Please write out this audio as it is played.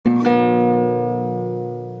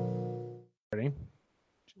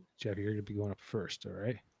Jeff, you're going to be going up first, all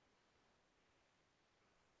right?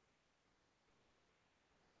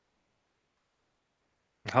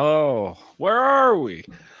 Hello, where are we?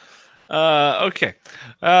 Okay.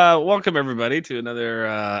 Welcome everybody to another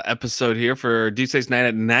episode here for Deep Space Nine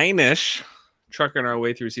at 9ish. Trucking our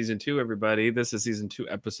way through season 2, everybody. This is season 2,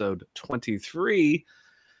 episode 23.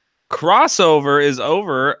 Crossover is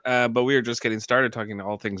over, but we are just getting started talking to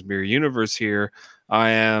all things Mirror Universe here.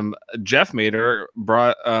 I am Jeff Mater,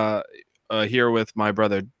 brought here with my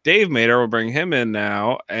brother Dave Mater. We'll bring him in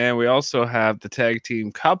now, and we also have the tag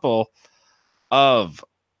team couple of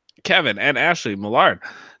Kevin and Ashley Millard.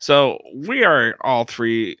 So we are all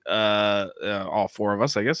three, all four of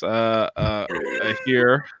us, I guess,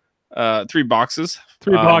 here. 3 boxes.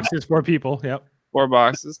 3 boxes, 4 people. Yep. 4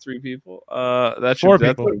 boxes, 3 people. That should 4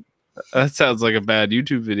 people. That sounds like a bad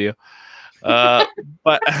YouTube video.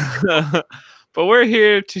 But but we're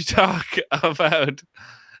here to talk about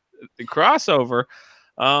the crossover.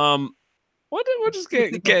 We'll just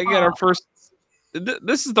get our first.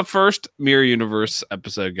 This is the first Mirror Universe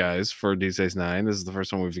episode, guys, for Deep Space Nine. This is the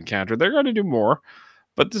first one we've encountered. They're going to do more,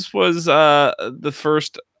 but this was the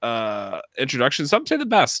first introduction. Some say the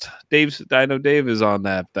best. I know Dave is on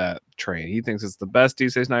that train. He thinks it's the best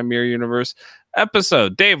Deep Space Nine Mirror Universe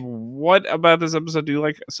episode. Dave, what about this episode do you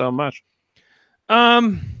like so much?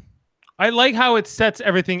 I like how it sets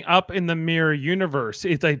everything up in the Mirror Universe.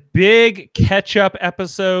 It's a big catch-up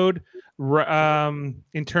episode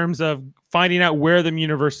in terms of finding out where the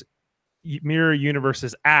Mirror Universe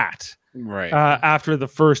is at. Right. After the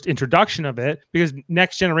first introduction of it, because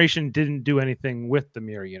Next Generation didn't do anything with the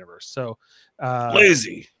Mirror Universe. So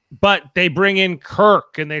lazy. But they bring in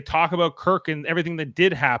Kirk and they talk about Kirk and everything that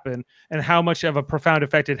did happen and how much of a profound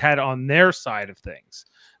effect it had on their side of things.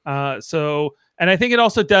 And I think it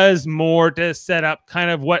also does more to set up kind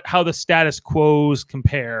of how the status quos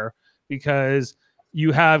compare, because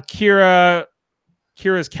you have Kira's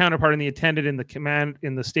counterpart in the attendant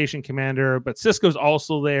in the station commander, but Sisko's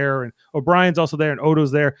also there and O'Brien's also there and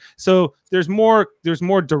Odo's there. So there's more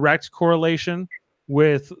direct correlation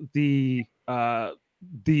with the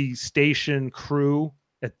station crew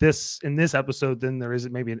in this episode than there is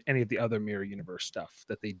maybe in any of the other Mirror Universe stuff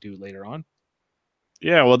that they do later on.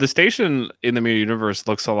 Yeah, well, the station in the Mirror Universe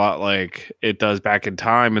looks a lot like it does back in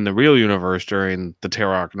time in the real universe during the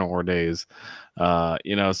Terok Nor days.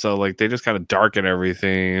 So like they just kind of darken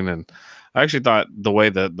everything. And I actually thought the way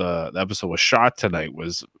that the episode was shot tonight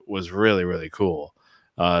was really, really cool.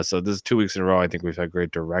 So this is 2 weeks in a row. I think we've had great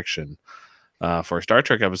direction for a Star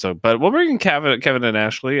Trek episode. But we'll bring in Kevin and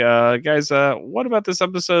Ashley. Guys, what about this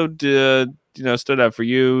episode stood out for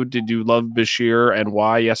you? Did you love Bashir, and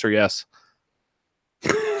why? Yes or yes?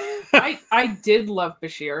 I did love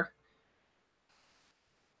Bashir.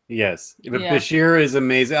 Yes, but yeah. Bashir is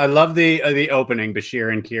amazing. I love the opening,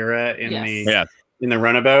 Bashir and Kira in the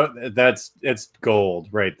runabout. It's gold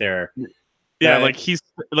right there. Yeah, he's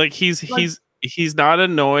not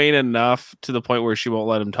annoying enough to the point where she won't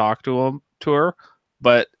let him talk to her,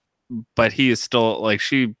 but he is still like,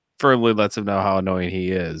 she firmly lets him know how annoying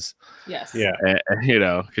he is. Yes. Yeah.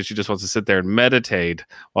 Because she just wants to sit there and meditate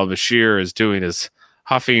while Bashir is doing his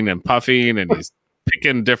huffing and puffing, and he's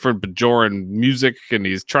picking different Bajoran music, and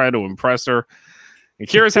he's trying to impress her. And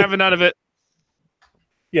Kira's having none of it.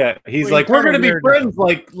 Yeah, he's like, we're going to be friends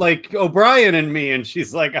like O'Brien and me. And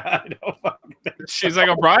she's like, I don't. She's like,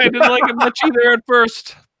 O'Brien didn't like him much either at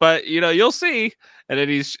first, but you'll see. And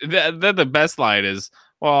then then the best line is,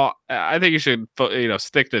 well, I think you should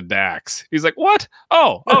stick to Dax. He's like, what?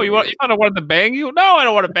 Oh, you want to want to bang you? No, I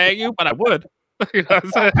don't want to bang you, but I would.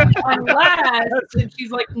 Unless, and she's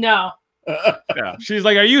like, no. Yeah. She's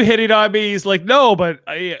like, are you hitting on me? He's like, no, but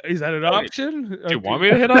is that an option? Do you want me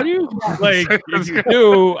to hit on you? Like, if you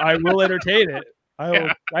do, I will entertain it.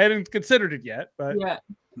 I hadn't considered it yet, but yeah.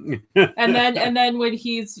 And then when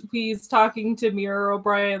he's talking to Mirror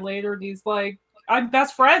O'Brien later, and he's like, I'm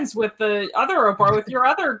best friends with the other O'Brien, with your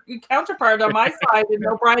other counterpart on my side, and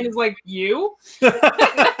O'Brien is like, you?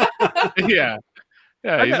 Yeah.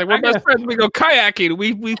 Yeah, he's like, we're best friends. We go kayaking.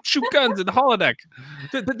 We shoot guns in the holodeck.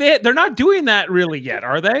 They're not doing that really yet,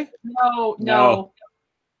 are they? No.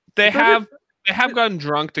 They have gotten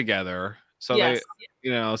drunk together. So yes.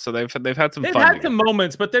 So they've had some fun. They've had some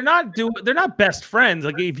moments, but they're not best friends.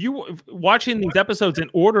 Like, if watching these episodes in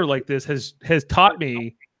order like this has taught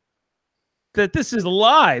me that this is a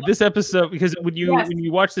lie. This episode, because when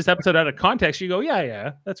you watch this episode out of context, you go,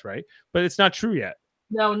 yeah, that's right, but it's not true yet.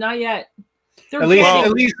 No, not yet. At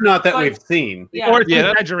least not that we've seen. Yeah. Or it's an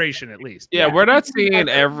exaggeration, at least. Yeah, we're not seeing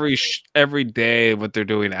every day what they're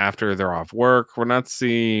doing after they're off work. We're not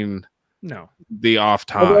seeing No, the off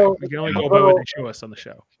time. Although, we can only go by what they show us on the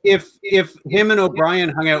show. If him and O'Brien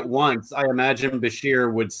hung out once, I imagine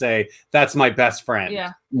Bashir would say, "That's my best friend."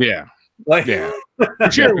 Yeah. Like,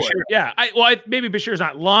 Bashir would. Yeah. Maybe Bashir's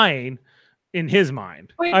not lying in his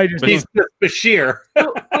mind. Wait, he's just Bashir.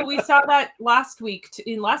 but we saw that last week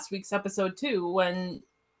in last week's episode too, when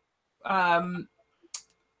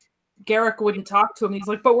Garrick wouldn't talk to him. He's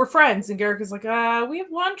like, "But we're friends," and Garrick is like, "We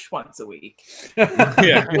have lunch once a week."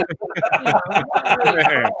 Yeah,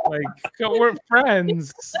 like we're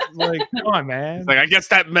friends. Like, come on, man. Like, I guess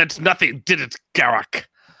that meant nothing, did it, Garrick?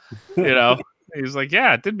 You know, he's like,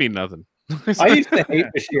 "Yeah, it did mean nothing." I used to hate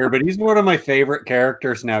Bashir, but he's one of my favorite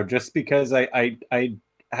characters now, just because I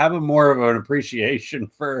have a more of an appreciation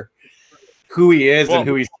for who he is and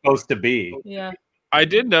who he's supposed to be. Yeah. I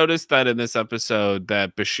did notice that in this episode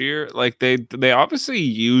that Bashir, like they obviously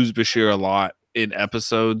use Bashir a lot in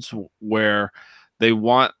episodes where they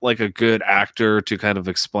want like a good actor to kind of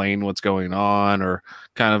explain what's going on or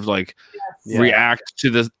kind of like react to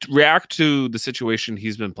the situation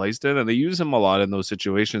he's been placed in, and they use him a lot in those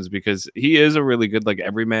situations because he is a really good like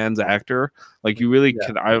everyman's actor. Like you really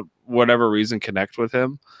can, whatever reason, connect with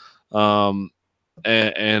him. I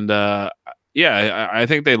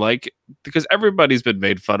think they like, because everybody's been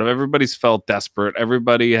made fun of. Everybody's felt desperate.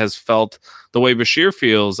 Everybody has felt the way Bashir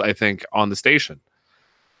feels, I think, on the station.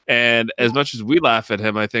 And as much as we laugh at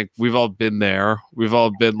him, I think we've all been there. We've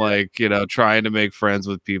all been like, you know, trying to make friends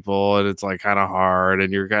with people, and it's like kind of hard,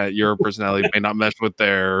 and your personality may not mesh with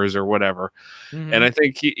theirs or whatever. Mm-hmm. And I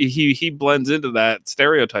think he blends into that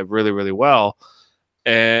stereotype really, really well.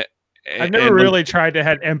 I've never really tried to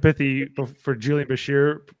have empathy for Julian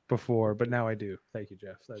Bashir before, but now I do. Thank you,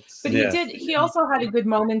 Jeff. But he also had a good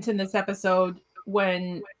moment in this episode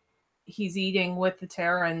when he's eating with the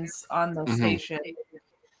Terrans on the station.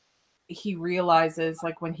 He realizes,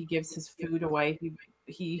 like, when he gives his food away,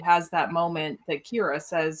 he has that moment that Kira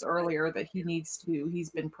says earlier that he's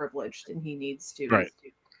been privileged and he needs to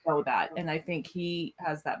know that. And I think he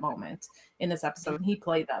has that moment in this episode, and he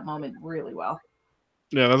played that moment really well.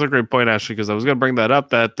 Yeah, that's a great point, Ashley, because I was going to bring that up,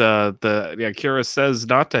 that Kira says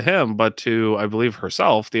not to him, but to, I believe,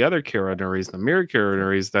 herself, the other Kira Nerys, the Mirror Kira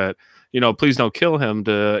Nerys, that, you know, please don't kill him,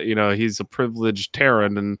 to, you know, he's a privileged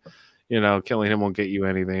Terran, and, you know, killing him won't get you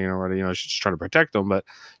anything, or whatever, you know, she's just trying to protect him. But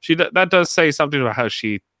that does say something about how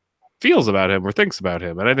she feels about him or thinks about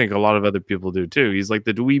him. And I think a lot of other people do too. He's like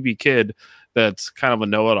the dweeby kid that's kind of a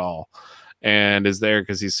know-it-all and is there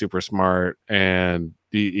because he's super smart, and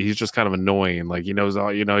he's just kind of annoying. Like, he knows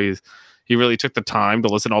all, you know, he really took the time to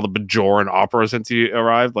listen to all the Bajoran opera since he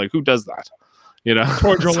arrived. Like, who does that? You know,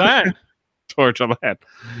 Torch Land,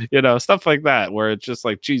 you know, stuff like that, where it's just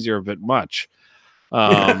like, geez, you're a bit much.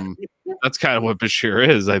 That's kind of what Bashir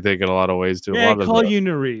is, I think, in a lot of ways. To a lot I call you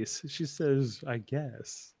Nerys. She says, I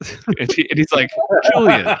guess. and he's like,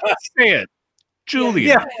 Julian, say it. Julian.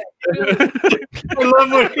 Yeah. I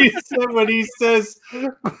love what he said when he says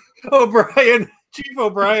Chief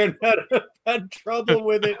O'Brien had trouble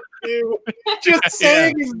with it too. Just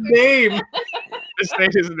saying his name. Just saying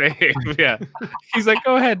his name. Yeah. He's like,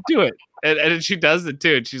 go ahead, do it. And she does it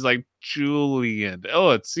too. And she's like, Julian. Oh,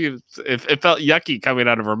 it felt yucky coming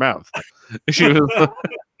out of her mouth. She was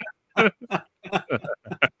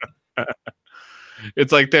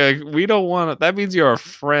it's like, we don't want to, that means you're a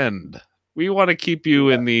friend. We want to keep you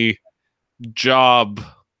in the job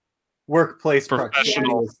workplace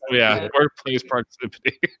professional, workplace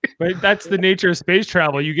proximity. But that's the nature of space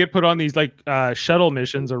travel. You get put on these like shuttle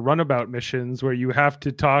missions or runabout missions where you have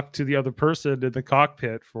to talk to the other person in the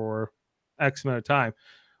cockpit for X amount of time.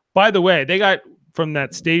 By the way, they got from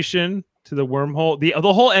that station to the wormhole. The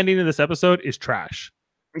whole ending of this episode is trash.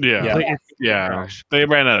 Yeah, trash. They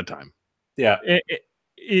ran out of time. Yeah,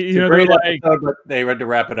 you know, they're like, episode, but they had to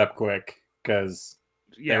wrap it up quick because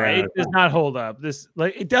it does not hold up. This,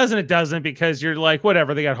 like, it doesn't because you're like,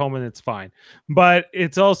 whatever, they got home and it's fine. But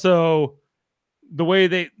it's also the way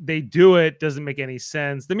they do it doesn't make any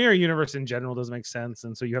sense. The mirror universe in general doesn't make sense,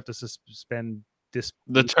 and so you have to suspend this.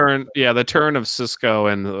 The turn of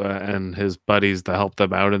Sisko and his buddies to help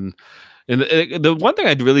them out, and the one thing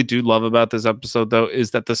I really do love about this episode, though,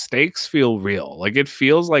 is that the stakes feel real. Like, it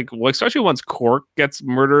feels like, well, especially once Quark gets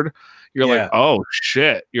murdered, you're like, oh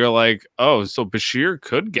shit. You're like, oh, so Bashir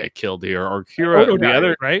could get killed here, or Kira, Odo the died,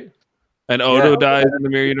 other, right? And Odo dies in the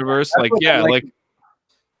mirror universe. Like, yeah,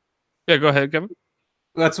 go ahead, Kevin.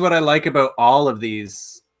 That's what I like about all of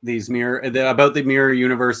these about the mirror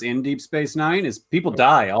universe in Deep Space Nine is people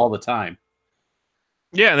die all the time.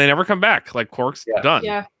 Yeah, and they never come back. Like, Quark's done.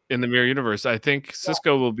 Yeah. In the mirror universe, I think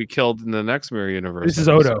Sisko will be killed in the next mirror universe. This is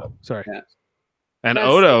Odo. Sorry. And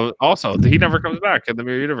That's- Odo also, he never comes back in the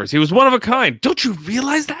Mirror Universe. He was one of a kind. Don't you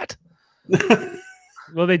realize that?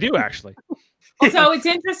 Well, they do actually. So it's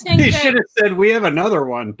interesting. He that- should have said, "We have another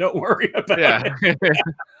one. Don't worry about it." Yeah.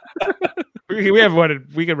 We have one.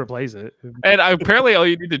 We can replace it. And apparently all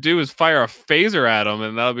you need to do is fire a phaser at him,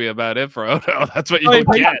 and that'll be about it for Odo. That's what Oh,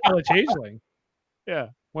 you'll you get. kill a changeling. Yeah,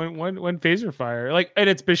 one phaser fire. Like, and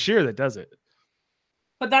it's Bashir that does it.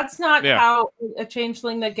 But that's not Yeah. how a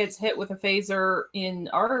changeling that gets hit with a phaser in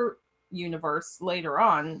our universe later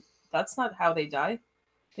on. That's not how they die.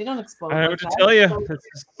 They don't explode. I don't know like what to that. tell you.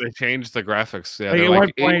 They changed the graphics. Yeah, Like, they're at one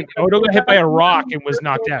like, point, Odo got hit by a rock and was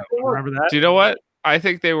knocked out. Remember that? do you know what? I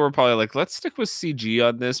think they were probably like, let's stick with CG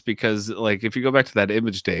on this because, like, if you go back to that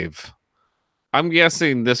image, Dave, I'm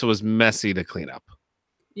guessing this was messy to clean up.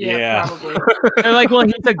 Yeah. Probably. They're like, well,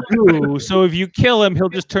 he's a goo, so if you kill him, he'll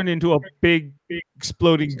just turn into a big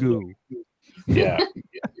exploding goo. Yeah.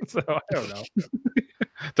 So I don't know.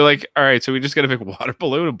 They're like, all right, so we just got to make a water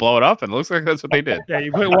balloon and blow it up, and it looks like that's what they did. Yeah,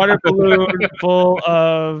 you put a water balloon full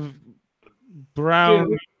of brown,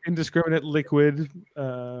 Goo. indiscriminate liquid,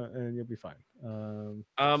 and you'll be fine.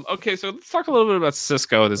 Okay, so let's talk a little bit about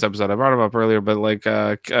Cisco in this episode. I brought him up earlier, but like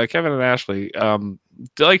Kevin and Ashley,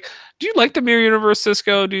 do you like the Mirror Universe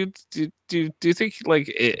Cisco? Do you think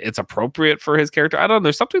like it's appropriate for his character? I don't know.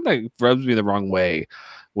 There's something that rubs me the wrong way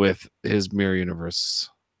with his Mirror Universe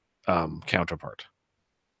counterpart.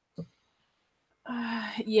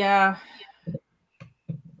 Yeah.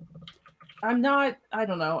 I don't know.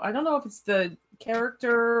 I don't know if it's the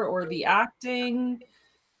character or the acting,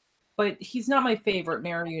 but he's not my favorite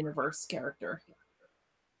Mirror Universe character.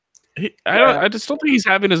 I just don't think he's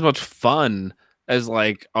having as much fun as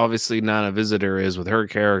like obviously Nana Visitor is with her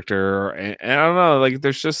character, and I don't know. Like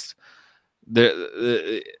there's just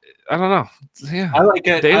I don't know. Yeah, I like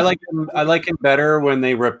it. Dave? I like him better when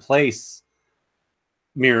they replace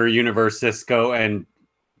Mirror Universe Cisco and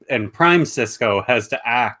Prime Cisco has to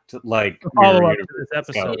act like Follow Mirror up to Universe this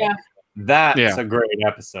Cisco. episode. Yeah. That's Yeah. a great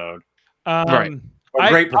episode. Right. A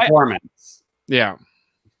great performance. yeah.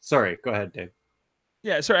 Sorry, go ahead, Dave.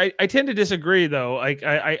 Yeah, sorry. I tend to disagree though. Like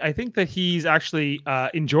I think that he's actually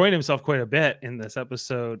enjoying himself quite a bit in this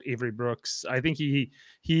episode. Avery Brooks. I think he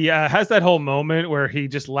has that whole moment where he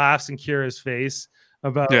just laughs in Kira's face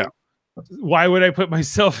about why would I put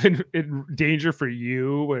myself in danger for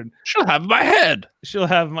you, and She'll have my head. she'll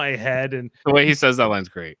have my head, and The way he says that line's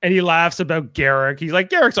great. he laughs about Garrick. He's like,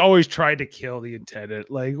 Garrick's always tried to kill the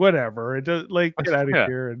intendant. Like, whatever. It does, like, get out of Yeah.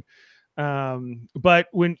 here. And but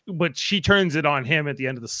she turns it on him at the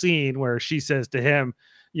end of the scene where she says to him,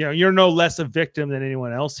 you know, you're no less a victim than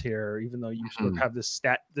anyone else here, even though you sort of have this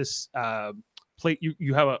plate,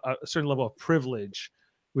 you have a certain level of privilege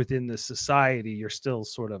within this society. You're still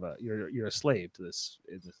sort of you're a slave to this.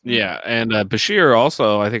 Yeah, and Bashir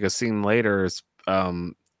also, I think, a scene later is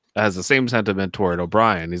has the same sentiment toward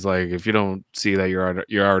O'Brien. He's like, if you don't see that you're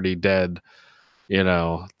already dead, you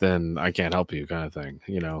know, then I can't help you, kind of thing.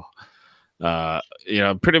 You know,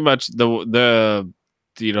 pretty much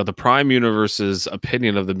the Prime Universe's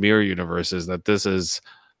opinion of the Mirror Universe is that this is,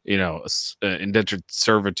 you know, indentured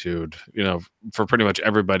servitude, you know, for pretty much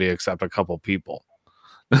everybody except a couple people.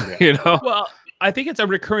 You know, Well, I think it's a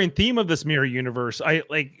recurring theme of this Mirror Universe. I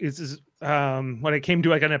like this is when I came to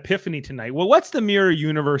like an epiphany tonight. Well, what's the Mirror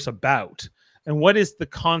Universe about, and what is the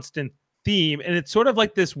constant theme? And it's sort of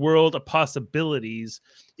like this world of possibilities.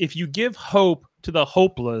 If you give hope to the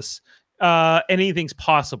hopeless, anything's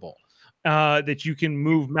possible. That you can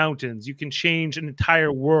move mountains, you can change an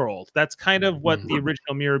entire world. That's kind of what the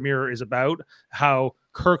original Mirror is about. How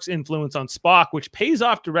Kirk's influence on Spock, which pays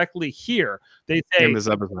off directly here. They say in this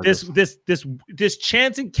episode, this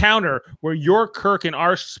chance encounter where your Kirk and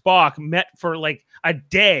our Spock met for like a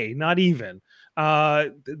day, not even.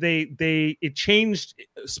 It changed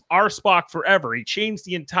our Spock forever. He changed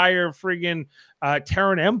the entire friggin'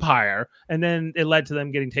 Terran Empire, and then it led to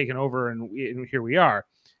them getting taken over, and here we are.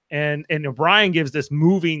 And O'Brien gives this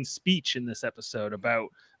moving speech in this episode about,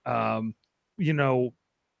 you know,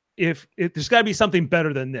 if there's got to be something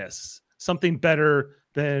better than this, something better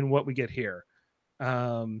than what we get here.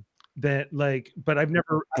 That like, but I've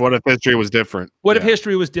never. what if history was different? What if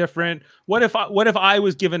history was different? What if I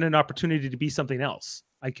was given an opportunity to be something else?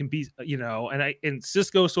 I can be, you know, and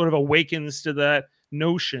Cisco sort of awakens to that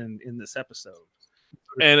notion in this episode.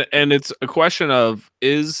 And it's a question of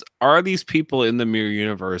are these people in the Mirror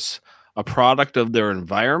Universe a product of their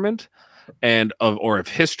environment or of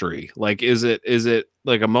history? Like is it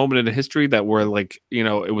like a moment in history that where, like, you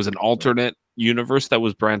know, it was an alternate universe that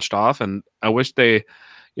was branched off? And I wish they,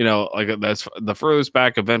 you know, like that's the furthest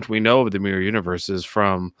back event we know of the Mirror Universe is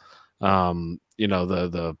from you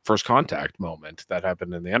the first contact moment that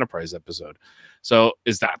happened in the Enterprise episode. So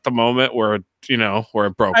is that the moment where where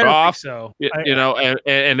it broke I don't off? think so.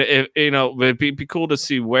 And if, it'd be cool to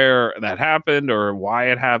see where that happened or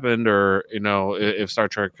why it happened, or if Star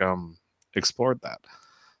Trek explored that.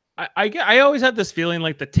 I always had this feeling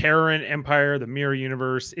like the Terran Empire, the Mirror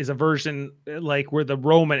Universe, is a version like where the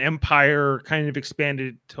Roman Empire kind of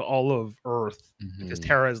expanded to all of Earth, because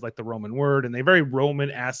Terra is like the Roman word, and they're very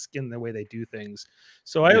Roman-esque in the way they do things.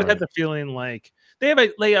 So I always had the feeling like they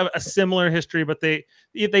have a similar history, but they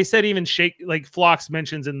said even like Phlox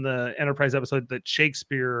mentions in the Enterprise episode that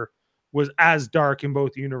Shakespeare was as dark in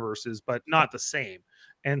both universes, but not the same.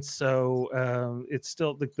 And so it's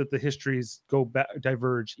still the histories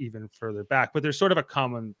diverge even further back, but there's sort of a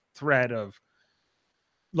common thread of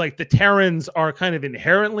like the Terrans are kind of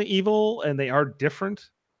inherently evil, and they are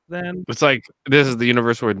different than. It's like this is the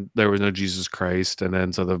universe where there was no Jesus Christ, and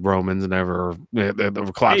then so the Romans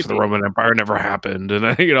the collapse of the Roman Empire never happened, and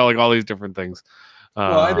like all these different things.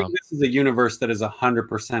 Well, I think this is a universe that is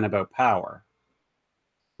 100% about power.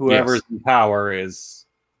 Whoever's in power is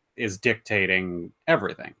dictating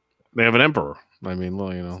everything. They have an emperor. I mean,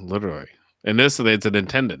 literally. In this, it's an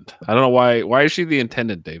intendant. I don't know why. Why is she the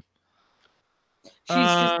intendant, Dave? She's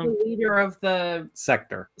just the leader of the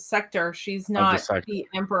sector. She's not the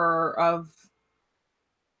emperor of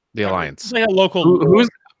the Alliance. Like a local.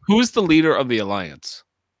 Who's the leader of the Alliance?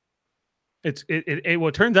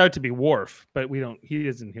 It turns out to be Worf, but he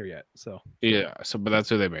isn't here yet. So but that's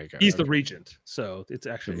who they make. He's the regent. So it's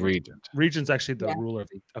actually the regent. Regent's actually the ruler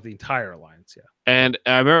of the entire Alliance. Yeah. And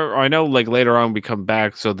I know like later on we come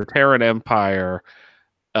back. So the Terran Empire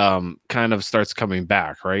kind of starts coming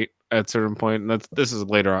back, right? At a certain point. And this is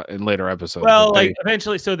later on in later episodes. Well,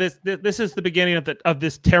 eventually, so this is the beginning of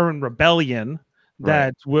this Terran rebellion.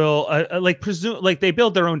 That will presume they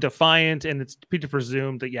build their own Defiant, and it's to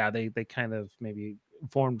presume that they kind of maybe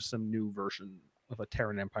formed some new version of a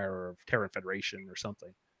Terran Empire or Terran Federation or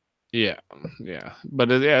something. Yeah,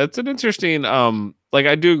 but it's an interesting.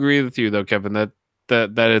 I do agree with you though, Kevin, that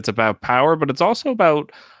it's about power, but it's also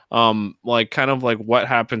about what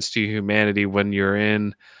happens to humanity when you're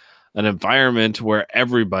in an environment where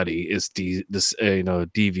everybody is devious,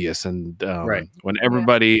 and when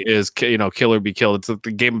everybody is kill or be killed. It's like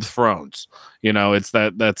the Game of Thrones. It's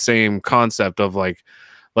that same concept of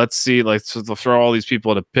let's throw all these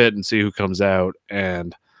people in a pit and see who comes out.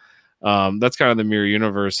 And that's kind of the Mirror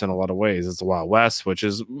Universe in a lot of ways. It's the Wild West, which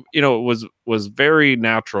is was very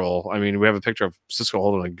natural. I mean, we have a picture of Sisko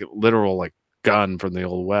holding a literal gun from the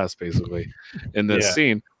Old West basically in this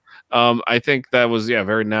scene. I think that was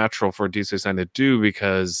very natural for Deep Space Nine to do,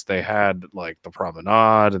 because they had the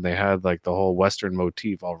promenade and they had the whole Western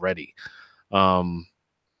motif already. So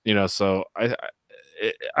I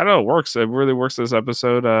don't know, it works. It really works this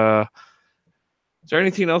episode. Is there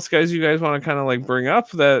anything else, guys, you guys want to kind of bring up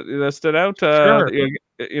that stood out? Sure.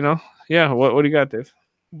 What do you got, Dave?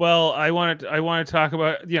 Well, I want to talk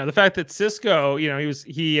about the fact that Sisko,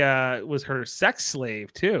 he was her sex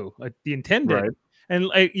slave too, the intendant. Right. And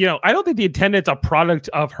I don't think the intendant's a product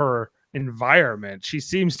of her environment. She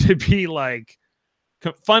seems to be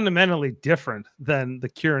fundamentally different than the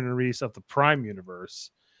Kieran Reese of the Prime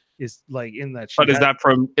universe. Is in that. But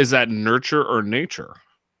is that nurture or nature?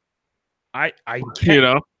 I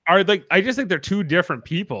just think they're two different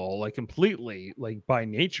people, completely by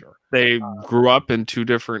nature. They grew up in two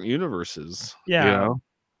different universes. Yeah.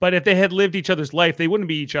 But if they had lived each other's life, they wouldn't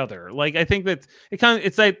be each other. I think that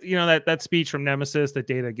it's like that speech from Nemesis that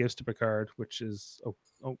Data gives to Picard, which is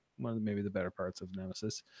one of maybe the better parts of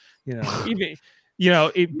Nemesis. Even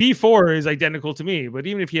B4 is identical to me, but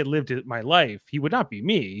even if he had lived my life, he would not be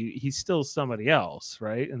me. He's still somebody else,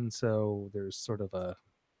 right? And so there's sort of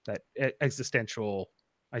that existential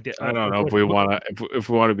idea. I don't know if we want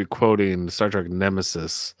to be quoting Star Trek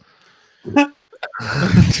Nemesis.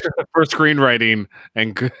 For screenwriting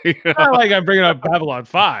and not like I'm bringing up Babylon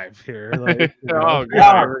 5 here. Oh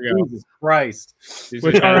God, Jesus Christ!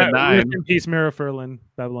 Which rest in peace, Mira Furlan,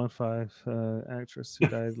 Babylon 5 actress who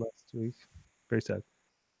died last week. Very sad.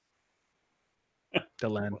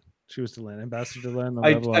 Delenn, she was Delenn, Ambassador Delenn.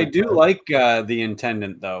 I do like the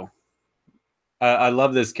intendant though. I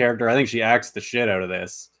love this character. I think she acts the shit out of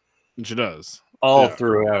this. She does all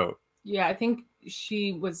throughout. Yeah, I think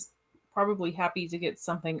she was probably happy to get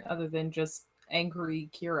something other than just angry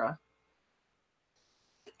Kira.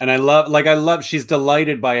 And I love she's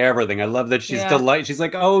delighted by everything. I love that she's delighted. She's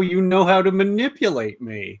like, oh, you know how to manipulate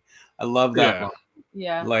me. I love that one.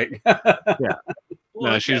 Yeah.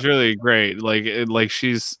 No, she's really great.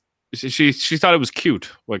 She's she thought it was cute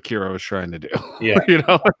what Kira was trying to do. Yeah. You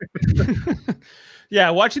know. Yeah,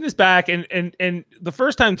 watching this back and the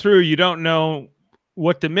first time through, you don't know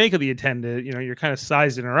what to make of the attendant. You know, you're kind of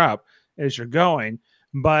sizing her up as you're going,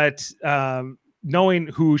 but knowing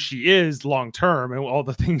who she is long term and all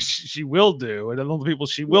the things she will do and all the people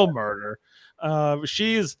she will murder,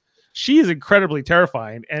 she is incredibly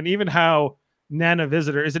terrifying. And even how Nana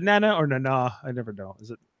Visitor, is it Nana or Nana? I never know.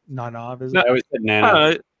 Is it Nana Visitor? I always said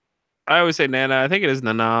Nana. I always say Nana. I think it is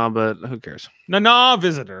Nana, but who cares? Nana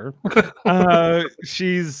Visitor.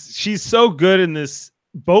 She's so good in this,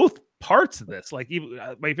 both parts of this. Like, even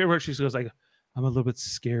my favorite, she goes like, "I'm a little bit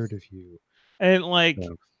scared of you," and like,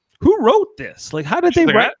 who wrote this? Like, how did they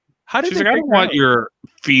write? How did she's they like, I don't want your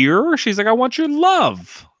fear. She's like, I want your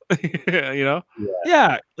love. You know?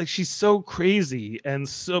 Yeah, like she's so crazy and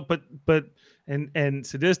so, but and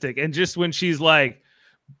sadistic, and just when she's like,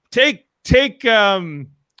 take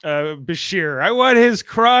Bashir, I want his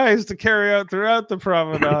cries to carry out throughout the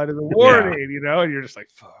promenade and the warning, you know, and you're just like,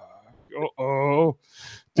 fuck,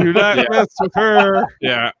 do not mess with her.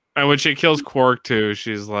 Yeah. And when she kills Quark too,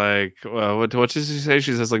 she's like, what does she say?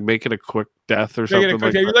 She says like, make it a quick death or something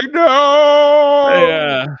like that. You're like, no,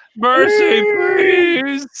 yeah, mercy,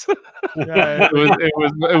 please. Yeah.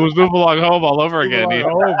 it was Move Along Home all over again. He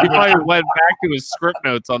probably went back to his script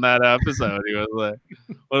notes on that episode. He was like,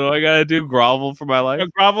 what do I gotta do? Grovel for my life?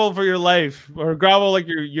 Grovel for your life, or grovel like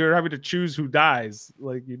you're having to choose who dies,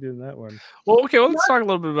 like you did in that one. Well, okay, let's talk a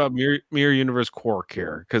little bit about Mirror Universe Quark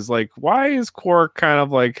here, because like, why is Quark kind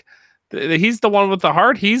of like, he's the one with the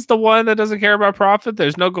heart? He's the one that doesn't care about profit.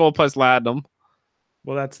 There's no gold plus latinum.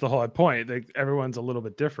 Well, that's the whole point. Like, everyone's a little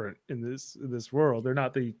bit different in this world. They're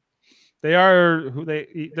not they're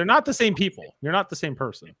not the same people. You're not the same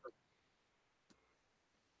person.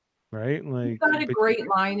 Right? Like, he got a great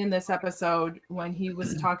line in this episode when he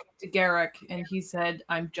was talking to Garak and he said,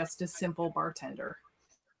 "I'm just a simple bartender."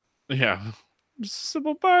 Yeah. Just a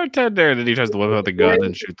simple bartender. And then he tries to whip out the gun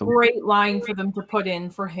and shoot them. Great line for them to put in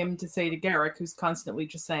for him to say to Garak, who's constantly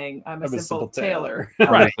just saying, I'm a simple tailor.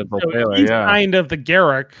 Right. Simple So tailor, he's yeah. kind of the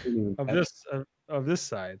Garak of this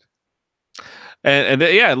side. And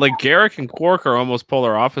yeah, like Garak and Quark are almost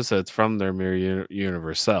polar opposites from their Mirror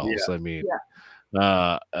Universe selves. I mean, in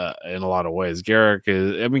a lot of ways, Garak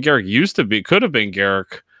could have been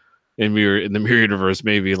Garak in the Mirror Universe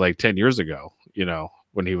maybe like 10 years ago, you know,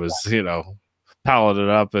 when he was, you know, paladin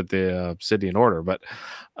up at the Obsidian Order. But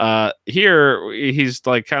here he's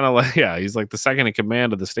like kind of like, he's like the second in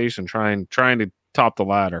command of the station, trying to top the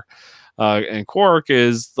ladder. And Quark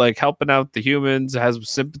is like helping out the humans, has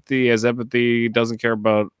sympathy, has empathy, doesn't care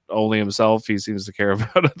about only himself. He seems to care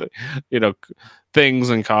about other, you know, things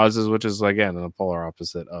and causes, which is again the polar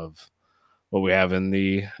opposite of what we have in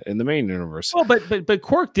the main universe. Well, but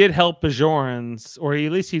Quark did help Bajorans, or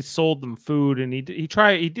at least he sold them food, and he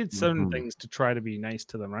did certain things to try to be nice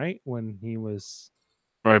to them, right? When he was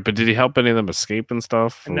right, but did he help any of them escape and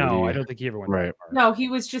stuff? No, I don't think he ever went that far. No, he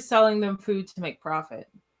was just selling them food to make profit.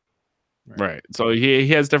 Right. So he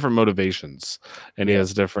has different motivations, and he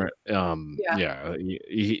has different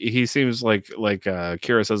he seems like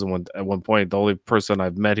Kira says at one point, the only person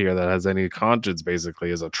I've met here that has any conscience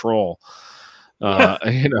basically is a troll.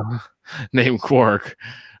 You know, named Quark,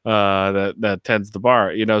 that tends the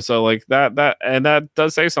bar, you know. So like that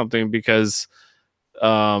does say something, because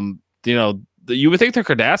you know, you would think the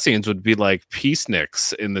Cardassians would be like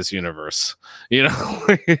peaceniks in this universe, you know.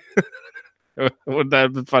 Wouldn't that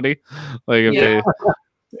have been funny? Like if they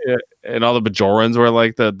and all the Bajorans were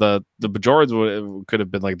like the Bajorans could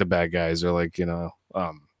have been like the bad guys, or like, you know,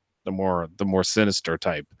 the more sinister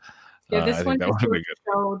type. Yeah, this one would just goes to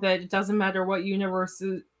show that it doesn't matter what universe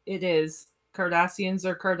it is. Cardassians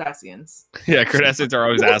are Cardassians. Yeah, Cardassians are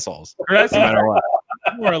always assholes. No matter what,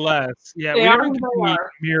 more or less. Yeah, we never meet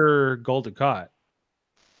Mirror Golden Cot.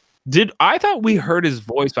 I thought we heard his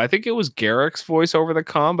voice, but I think it was Garak's voice over the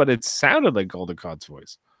comm, but it sounded like Golden Cod's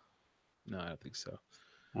voice. No, I don't think so.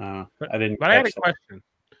 I didn't. But I had a question.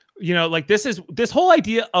 You know, like this whole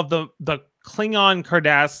idea of the Klingon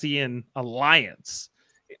Cardassian alliance,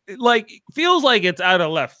 like feels like it's out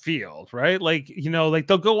of left field, right? Like, you know, like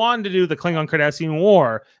they'll go on to do the Klingon Cardassian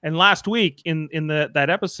War, and last week in that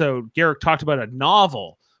episode, Garak talked about a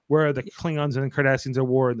novel where the Klingons and the Cardassians are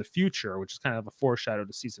war in the future, which is kind of a foreshadow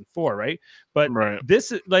to season 4, right? But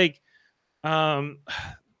this is like, the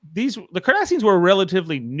Cardassians were a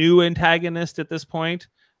relatively new antagonist at this point,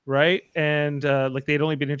 right? And like they'd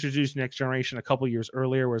only been introduced in Next Generation a couple years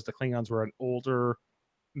earlier, whereas the Klingons were an older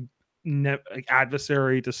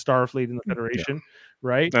adversary to Starfleet and the Federation,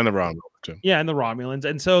 right? And the Romulans too. Yeah, and the Romulans.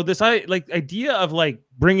 And so this idea of like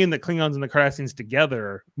bringing the Klingons and the Cardassians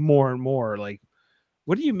together more and more, like,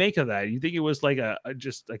 what do you make of that? You think it was like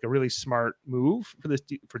just like a really smart move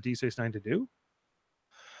for Deep Space Nine to do?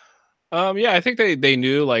 Yeah, I think they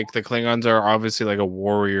knew like the Klingons are obviously like a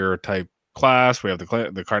warrior type class. We have the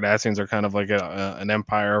Cardassians are kind of like an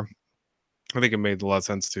empire. I think it made a lot of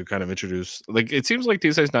sense to kind of introduce, like, it seems like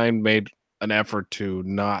Deep Space Nine made an effort to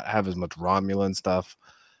not have as much Romulan stuff,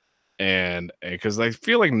 and because I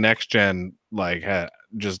feel like Next Gen like had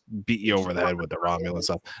just beat you over the head with the Romulan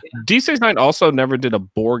stuff. Deep Space Nine also never did a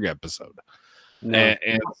Borg episode. No.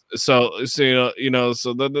 And so those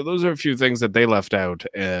are a few things that they left out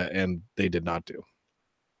and they did not do.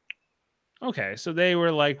 Okay, so they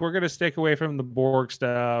were like, we're going to stick away from the Borg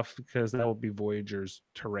stuff because that will be Voyager's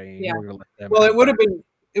terrain. Yeah. We're gonna let them Well, it would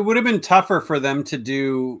have been tougher for them to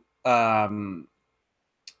do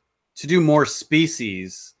more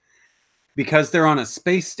species because they're on a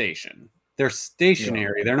space station. They're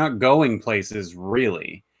stationary. Yeah. They're not going places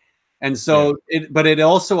really. And so it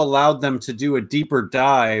also allowed them to do a deeper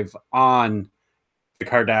dive on the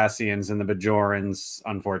Cardassians and the Bajorans,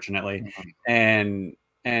 unfortunately, and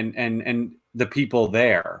the people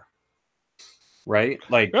there, right?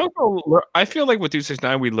 Like, I feel like with Deep Space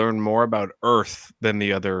Nine, we learn more about Earth than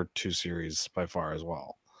the other two series by far as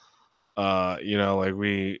well. Like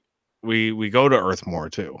we go to Earth more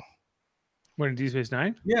too. When in Deep Space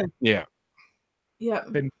Nine? Yeah.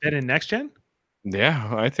 Been in Next Gen?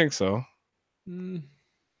 Yeah, I think so. Mm.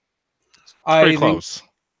 Pretty close.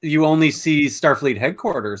 You only see Starfleet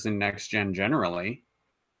headquarters in Next Gen generally.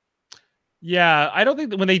 Yeah, I don't think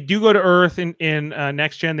that when they do go to Earth in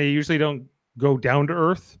Next Gen, they usually don't go down to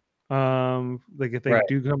Earth. Like if they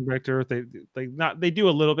do come back to Earth, they do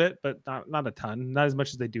a little bit, but not a ton, not as much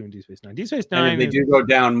as they do in Deep Space Nine. Deep Space Nine, and if they do go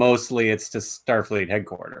down, mostly it's to Starfleet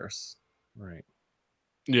headquarters. Right.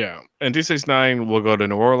 Yeah, and Deep Space Nine will go to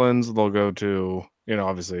New Orleans. They'll go to,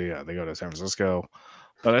 obviously, they go to San Francisco,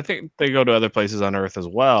 but I think they go to other places on Earth as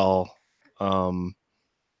well. When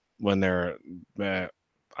they're, I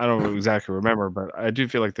don't exactly remember, but I do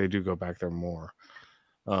feel like they do go back there more.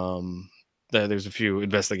 There's a few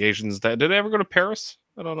investigations did they ever go to Paris?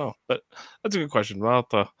 I don't know, but that's a good question. We'll have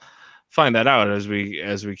to find that out as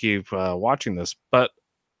we keep watching this. But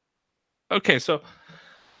okay, so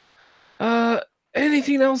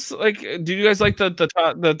anything else? Like, do you guys like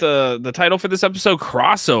the title for this episode,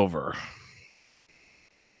 Crossover?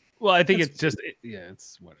 Well, I think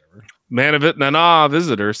it's whatever. Manavit Nana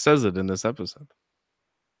visitor says it in this episode.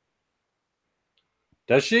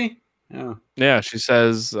 Does she? Oh. Yeah, she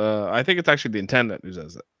says, I think it's actually the intendant who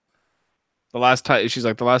says it. The last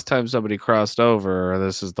time somebody crossed over,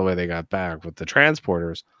 this is the way they got back with the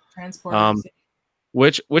transporters.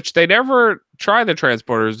 Which they never try the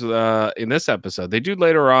transporters in this episode. They do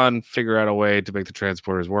later on figure out a way to make the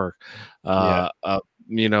transporters work. But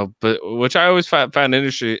which I always found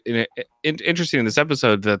interesting in this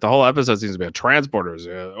episode, that the whole episode seems to be about transporters.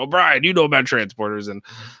 O'Brien, you know about transporters, and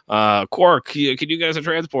Quark, can you guys a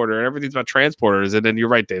transporter? And everything's about transporters. And then you're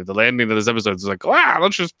right, Dave. The landing of this episode is like,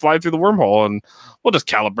 let's just fly through the wormhole and we'll just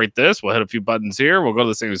calibrate this. We'll hit a few buttons here. We'll go to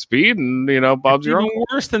the same speed, and Bob's your own.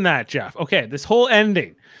 Worse than that, Jeff. Okay, this whole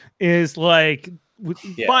ending is like.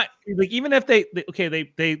 But like, even if they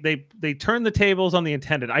turn the tables on the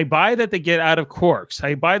intended, I buy that they get out of Quarks.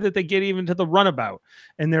 I buy that they get even to the runabout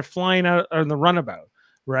and they're flying out on the runabout,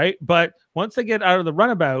 right? But once they get out of the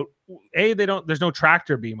runabout, there's no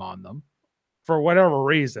tractor beam on them for whatever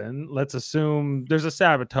reason. Let's assume there's a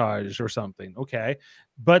sabotage or something, okay?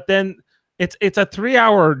 But then it's a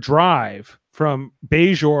 3-hour drive from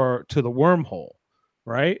Bajor to the wormhole,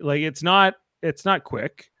 right? Like it's not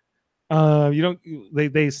quick.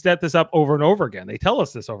 They set this up over and over again. They tell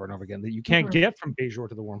us this over and over again that you can't get from Bajor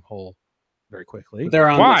to the wormhole very quickly.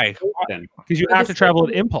 Why? Because you have to travel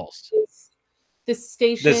at impulse. The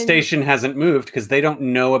station hasn't moved because they don't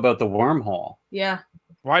know about the wormhole. Yeah.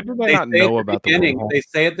 Why do they not know about the wormhole? They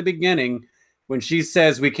say at the beginning, when she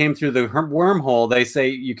says we came through the wormhole, they say,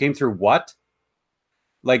 you came through what?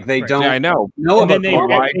 Like they don't know about the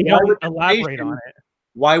wormhole. They don't elaborate on it.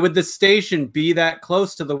 Why would the station be that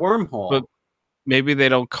close to the wormhole? But maybe they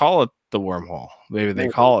don't call it the wormhole. Maybe they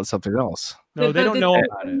call it something else. No, they don't know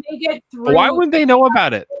about it. They get through, why would they know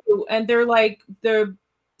about it? And they're like, the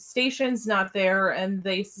station's not there, and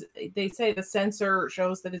they say the sensor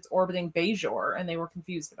shows that it's orbiting Bajor, and they were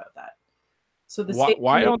confused about that. So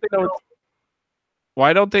why don't they know?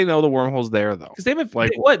 Why don't they know the wormhole's there though? Because they haven't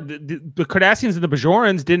the Cardassians and the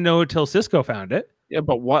Bajorans didn't know until Sisko found it. Yeah,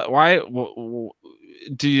 but why?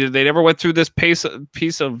 they never went through this piece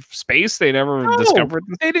of space? They never discovered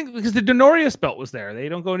this? They didn't, because the Denorius belt was there. They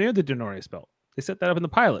don't go near the Denorius belt. They set that up in the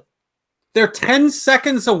pilot. They're 10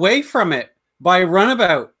 seconds away from it by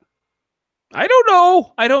runabout. I don't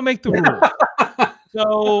know. I don't make the rules.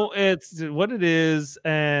 So it's what it is,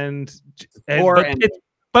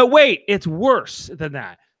 but wait, it's worse than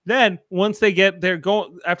that. Then once they get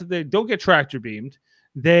after they don't get tractor beamed,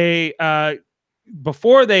 they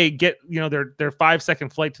before they get their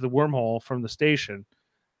 5-second flight to the wormhole from the station,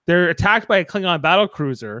 they're attacked by a Klingon battle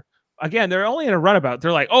cruiser. Again, they're only in a runabout.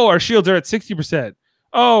 They're like, oh, our shields are at 60%.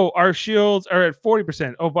 Oh, our shields are at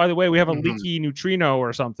 40%. Oh, by the way, we have a leaky neutrino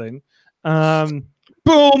or something.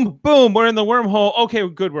 Boom, boom, we're in the wormhole. Okay,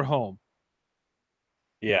 good, we're home.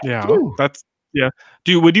 Yeah. That's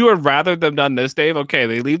would you have rather them done this, Dave? Okay,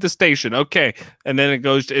 they leave the station. Okay, and then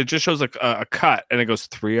it just shows a cut, and it goes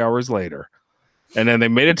 3 hours later, and then they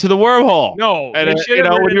made it to the wormhole. No, and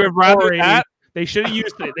would you have rather that? They should have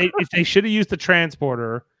used they should have used the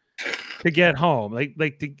transporter to get home.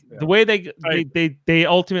 The way they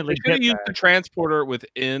ultimately should have used the transporter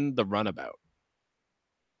within the runabout.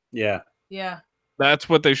 Yeah. That's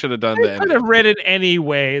what they should have done. They could have read it any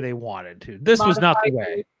way they wanted to. This was not the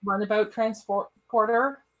way. Runabout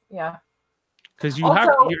transporter. Yeah. Because you're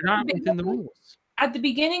not within the rules. At the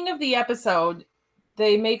beginning of the episode,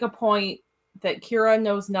 they make a point that Kira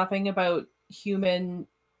knows nothing about human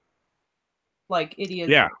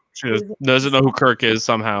idiots. Yeah. She doesn't know who Kirk is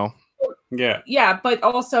somehow. Yeah. Yeah, but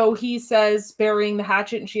also he says burying the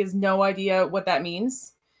hatchet and she has no idea what that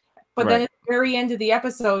means. But then at the very end of the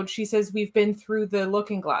episode, she says, we've been through the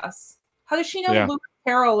looking glass. How does she know Lewis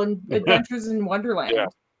Carroll and Adventures in Wonderland? Yeah.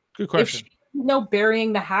 Good question. If she doesn't know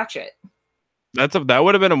burying the hatchet. That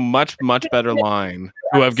would have been a much, much better line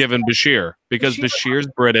to have given Bashir, because Bashir's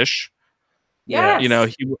British. Yeah.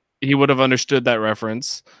 He would have understood that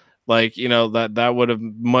reference. That would have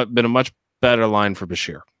been a much better line for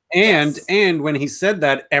Bashir. And when he said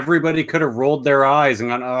that, everybody could have rolled their eyes and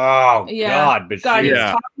gone, "Oh God,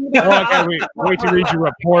 Bashir!" I can't wait to read your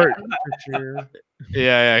report, Bashir.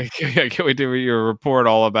 Yeah, I can't wait to read your report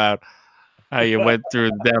all about how you went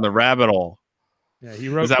down the rabbit hole. Yeah, he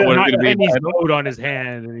wrote that Peggy's vote on his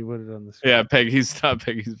hand, and he put it on the screen. Yeah, Peggy's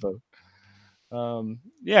vote.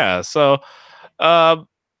 So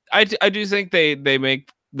I do think they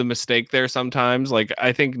make the mistake there sometimes.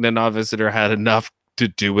 I think Nana Visitor had enough to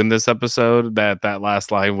do in this episode that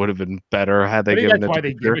last line would have been better had they given it. That's why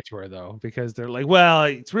they give it to her, though, because they're like, well,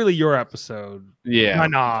 it's really your episode. Yeah,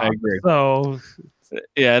 I agree. So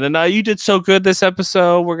yeah, Nana, you did so good this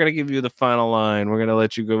episode. We're gonna give you the final line. We're gonna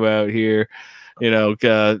let you go out here. Even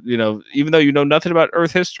though you know nothing about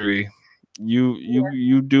Earth history,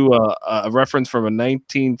 you do a reference from a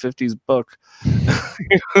 1950s book.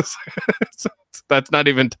 That's not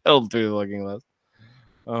even told through the looking glass.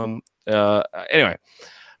 Anyway,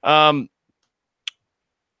 are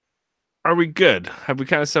we good? Have we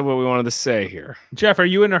kind of said what we wanted to say here? Jeff, are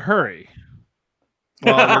you in a hurry?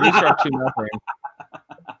 Well, at least we're up to nothing.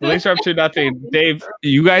 At least we're up to nothing. Dave,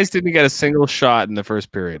 you guys didn't get a single shot in the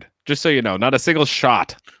first period. Just so you know, not a single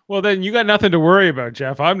shot. Well, then you got nothing to worry about,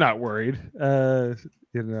 Jeff. I'm not worried. We're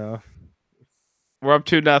up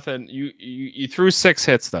to nothing. You threw 6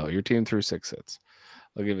 hits though. Your team threw 6 hits.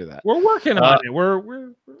 I'll give you that. We're working on it.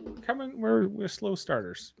 We're coming. We're slow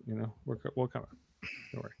starters. We'll come.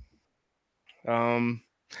 Don't worry.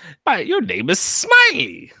 But your name is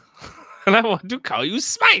Smiley, and I want to call you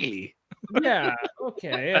Smiley. Yeah.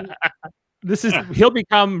 Okay. He'll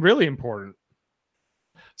become really important.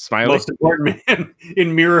 Smiley, most important man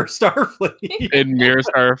in Mirror Starfleet. In Mirror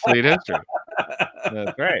Starfleet history.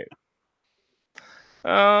 That's right.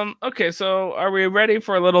 Okay, so are we ready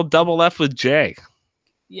for a little double F with Jay?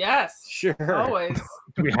 Yes. Sure. Always.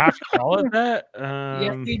 Do we have to call it that?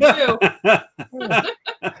 Yes, we do.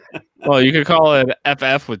 Well, you could call it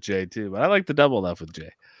FF with Jay too, but I like the double F with Jay.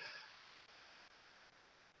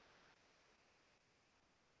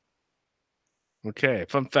 Okay,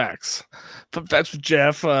 fun facts. Fun facts with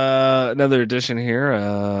Jeff. Another edition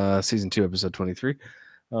here, season 2, episode 23.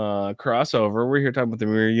 Crossover. We're here talking about the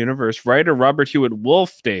Mirror Universe. Writer Robert Hewitt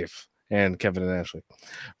Wolf, Dave, and Kevin and Ashley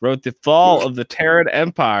wrote the fall of the Terran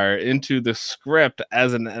Empire into the script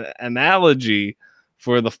as an analogy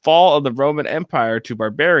for the fall of the Roman Empire to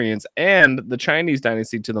barbarians and the Chinese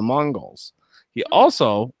dynasty to the Mongols. He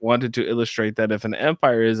also wanted to illustrate that if an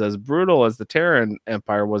empire is as brutal as the Terran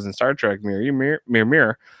Empire was in Star Trek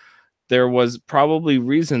Mirror, there was probably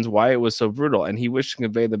reasons why it was so brutal, and he wished to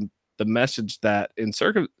convey the message that in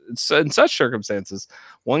such circumstances,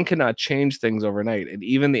 one cannot change things overnight, and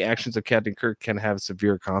even the actions of Captain Kirk can have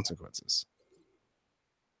severe consequences.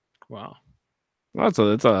 Wow. Well,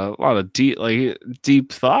 it's a lot of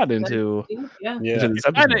deep thought into, Yeah, into this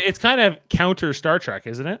It's kind of counter Star Trek,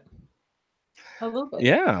 isn't it? a little bit.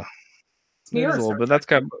 Yeah, It's mirror it is a little Star bit.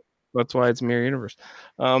 Trek. That's why it's Mirror Universe.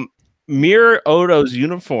 Mir Odo's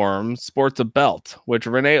uniform sports a belt, which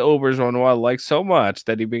Rene Auberjonois liked so much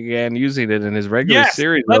that he began using it in his regular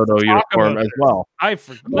series let's Odo talk uniform about as this. well. I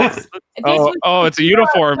forgot. Yes. It's a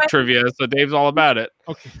uniform trivia, so Dave's all about it.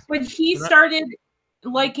 Okay. When he started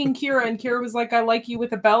liking Kira, and Kira was like, "I like you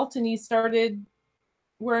with a belt," and he started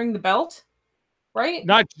wearing the belt, right?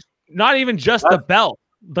 Not even just the belt,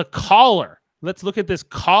 the collar. Let's look at this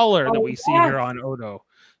collar that we see here on Odo,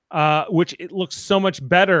 which it looks so much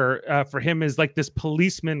better for him as like this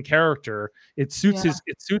policeman character. It suits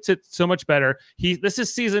it so much better. This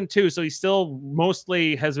is season 2, so he still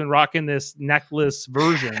mostly has been rocking this necklace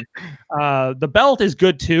version. The belt is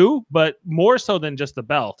good too, but more so than just the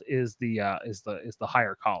belt is the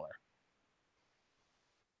higher collar.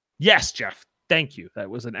 Yes, Jeff. Thank you. That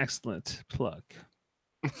was an excellent plug.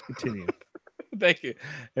 Continue. Thank you.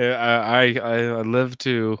 I live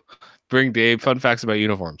to bring Dave fun facts about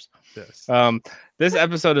uniforms. Yes. This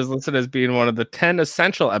episode is listed as being one of the 10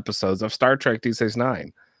 essential episodes of Star Trek Deep Space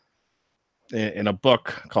Nine in a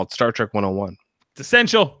book called Star Trek 101. It's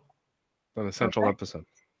essential. An essential episode.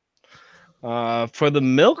 For the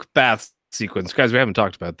milk bath sequence, guys, we haven't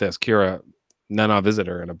talked about this. Kira, Nana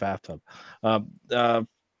visitor in a bathtub.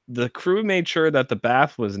 The crew made sure that the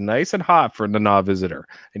bath was nice and hot for Nana visitor,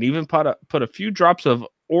 and even put a few drops of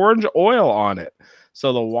orange oil on it,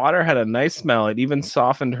 so the water had a nice smell. It even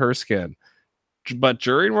softened her skin. But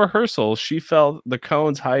during rehearsal, she felt the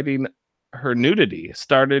cones hiding her nudity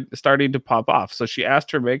starting to pop off. So she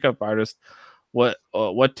asked her makeup artist what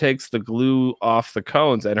takes the glue off the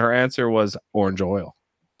cones, and her answer was orange oil.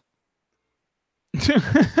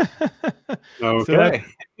 Okay.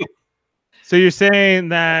 So you're saying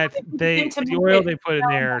that the oil they put in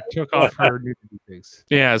there took off her nudity things.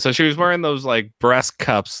 Yeah, so she was wearing those like breast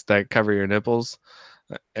cups that cover your nipples,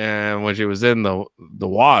 and when she was in the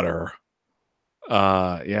water,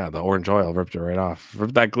 the orange oil ripped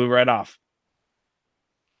that glue right off.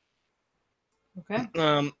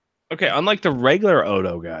 Okay. Okay. Unlike the regular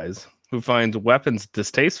Odo guys who finds weapons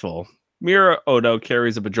distasteful, Mira Odo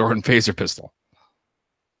carries a Bajoran phaser pistol.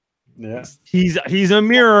 Yeah. He's a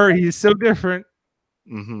mirror. He's so different.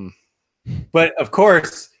 Mm-hmm. But of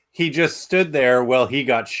course, he just stood there while he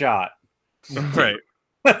got shot. Right.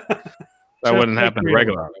 That wouldn't happen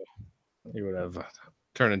regularly. He would have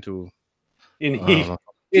turned into. In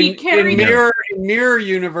mirror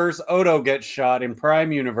universe, Odo gets shot. In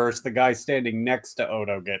Prime universe, the guy standing next to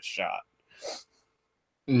Odo gets shot.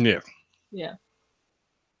 Yeah. Yeah.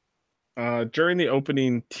 During the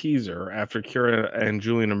opening teaser, after Kira and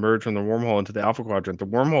Julian emerge from the wormhole into the Alpha Quadrant, the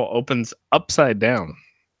wormhole opens upside down.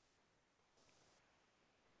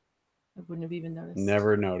 I wouldn't have even noticed.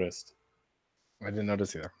 Never noticed. I didn't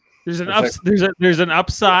notice either. There's an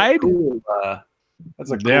upside.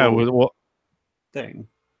 That's a cool thing.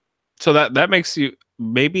 So that makes you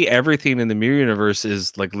maybe everything in the Mirror universe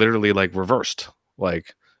is like literally like reversed.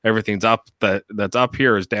 Like everything's up that's up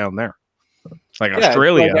here is down there. Like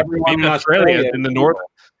Australia, like maybe Australia is in the north.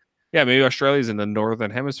 Yeah, maybe Australia's in the northern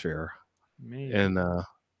hemisphere. Maybe. And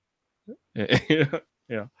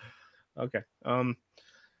yeah. Okay.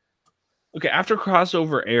 Okay. After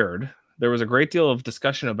crossover aired, there was a great deal of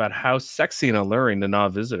discussion about how sexy and alluring the Nana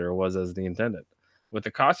visitor was as the intendant, with the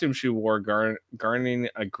costume she wore garnering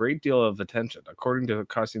a great deal of attention. According to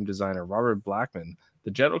costume designer Robert Blackman, the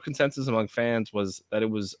general consensus among fans was that it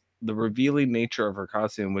was the revealing nature of her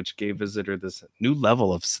costume which gave visitor this new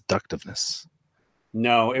level of seductiveness.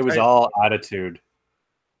 No, it was all attitude.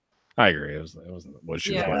 I agree. It wasn't what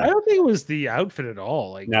she was wearing. I don't think it was the outfit at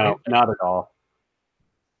all. Like not at all.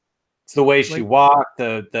 It's the way she walked,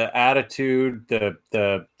 the attitude,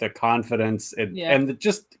 the confidence, and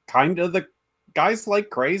just kind of the guy's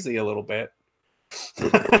like crazy a little bit.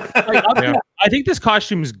 I think this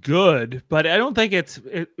costume is good, but I don't think it's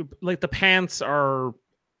like the pants are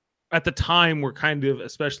at the time were kind of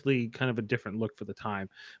especially kind of a different look for the time.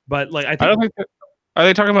 But like I don't think are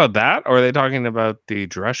they talking about that, or are they talking about the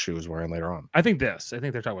dress she was wearing later on? I think they're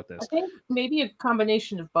talking about this. I think maybe a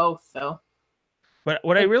combination of both, though. But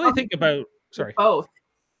what I really think about both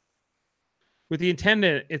with the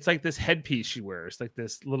intendant, it's like this headpiece she wears, like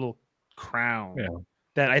this little crown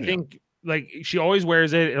that I think like she always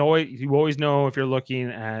wears it. You always know if you're looking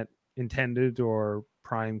at intended or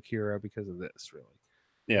Prime Kira because of this, really.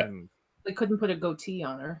 Yeah. They couldn't put a goatee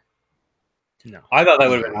on her. No. I thought that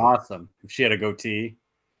would have been awesome if she had a goatee.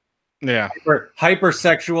 Yeah.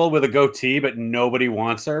 Hypersexual with a goatee, but nobody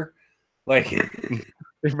wants her. Like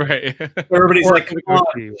Right. everybody's Or like, come on,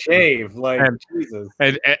 frequency. shave. Like And- Jesus.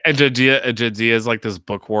 And Jadzia is like this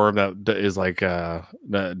bookworm that is like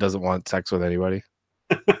that doesn't want sex with anybody.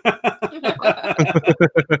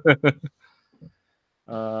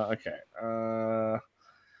 Okay.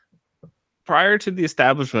 Prior to the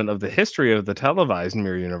establishment of the history of the televised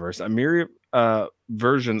Mirror Universe, a mirror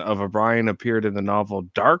version of O'Brien appeared in the novel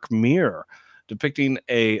Dark Mirror, depicting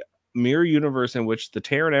a mirror universe in which the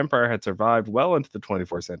Terran Empire had survived well into the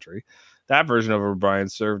 24th century. That version of O'Brien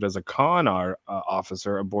served as a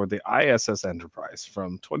officer aboard the ISS Enterprise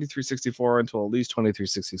from 2364 until at least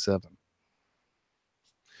 2367.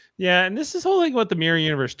 Yeah, and this is whole thing what the Mirror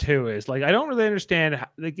Universe 2 is. Like, I don't really understand.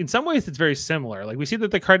 Like, in some ways, it's very similar. Like, we see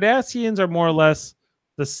that the Cardassians are more or less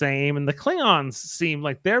the same, and the Klingons seem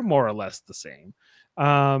like they're more or less the same.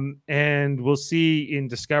 And we'll see in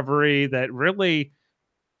Discovery that really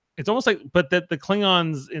it's almost like, but that the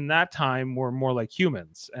Klingons in that time were more like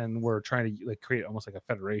humans and were trying to like create almost like a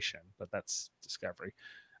federation. But that's Discovery.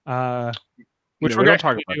 Which Yeah, we're we going don't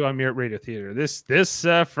talk to about do on Mirror Radio Theater this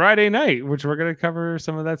Friday night, which we're going to cover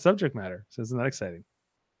some of that subject matter. So isn't that exciting?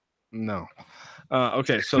 No.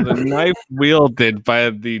 Okay, so the knife wielded by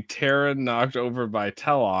the Terran knocked over by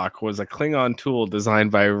Telok was a Klingon tool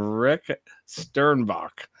designed by Rick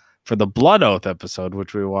Sternbach for the Blood Oath episode,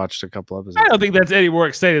 which we watched a couple episodes I don't ago. think that's any more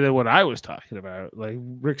exciting than what I was talking about. Like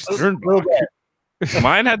Rick Sternbach.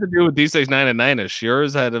 Mine had to do with D6 9 and 9ish.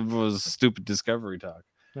 Yours was stupid Discovery talk.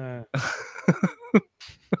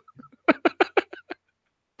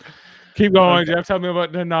 Keep going, Okay. Jeff. Tell me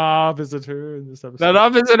about Nana Visitor in this episode. Nana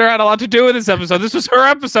Visitor had a lot to do with this episode. This was her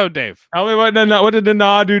episode, Dave. Tell me what Nana. What did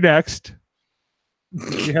Nana do next?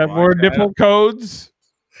 You have Oh, more okay. nipple codes.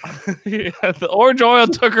 Yeah, the orange oil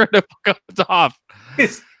took her nipple codes off.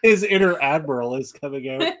 His inner admiral is coming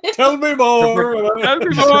out. Tell me more. Tell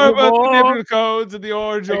me more about the nipple codes and the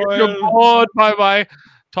orange You're oil. bored by my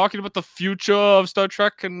talking about the future of Star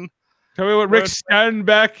Trek and Tell me what Rick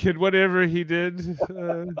Sternbach and whatever he did.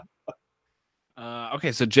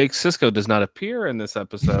 okay, so Jake Sisko does not appear in this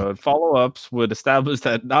episode. Follow-ups would establish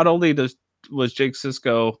that not only was Jake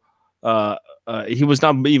Sisko, he was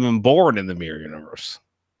not even born in the Mirror Universe.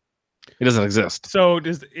 He doesn't exist. So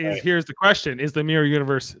here's the question: is the Mirror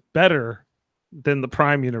Universe better than the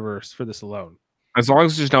Prime Universe for this alone? As long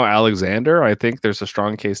as there's no Alexander, I think there's a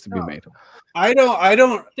strong case to be made. I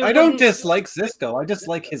don't There wouldn't- dislike Cisco. I just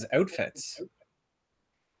like his outfits.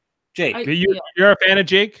 Jake. You're a fan of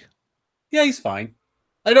Jake? Yeah, he's fine.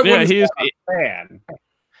 I don't Yeah, want to he's a fan. but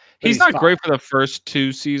he's not fine. great for the first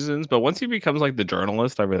 2 seasons, but once he becomes like the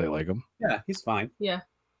journalist, I really like him. Yeah, he's fine. Yeah.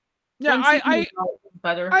 Yeah, One season is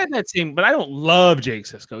better. I have that same, but I don't love Jake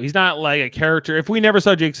Sisko. He's not like a character. If we never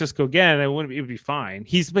saw Jake Sisko again, it would be fine.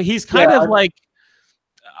 He's kind of like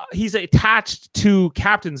he's attached to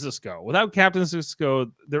Captain Sisko. Without Captain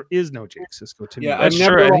Sisko, there is no Jake Sisko to Yeah, me. That's I'm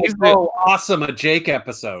never true, and like, he's the- oh, awesome, a Jake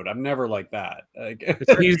episode. I'm never like that. Like,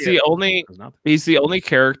 He's the only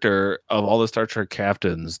character of all the Star Trek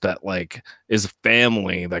captains that like is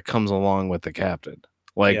family that comes along with the captain.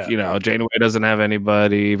 Like, Yeah. you know, Janeway doesn't have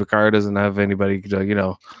anybody, Picard doesn't have anybody, you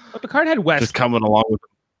know, But Picard had West. just coming along with him.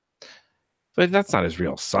 But that's not his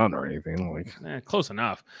real son or anything. Like, Close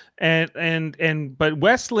enough. But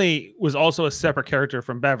Wesley was also a separate character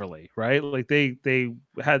from Beverly, right? Like they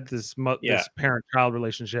had this this parent-child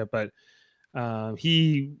relationship, but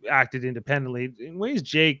he acted independently in ways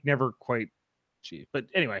Jake never quite achieved. But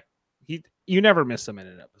anyway, you never miss him in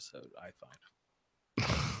an episode, I find.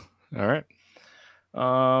 all right.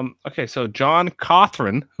 Okay, so John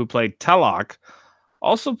Cothran, who played Telok,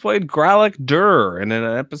 also played Gralak Dur in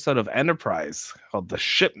an episode of Enterprise called The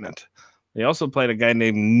Shipment. He also played a guy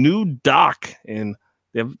named New Doc in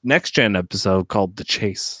the Next Gen episode called The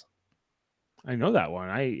Chase. I know that one.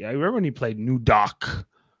 I remember when he played New Doc.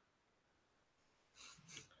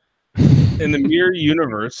 In the Mirror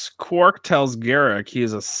Universe, Quark tells Garak he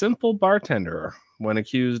is a simple bartender when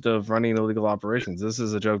accused of running illegal operations. This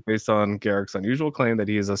is a joke based on Garak's unusual claim that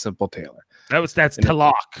he is a simple tailor. That's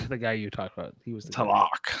Telok, the guy you talked about. He was the guy.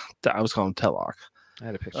 Telok. I was calling him Telok. I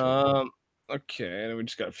had a picture. Okay, and we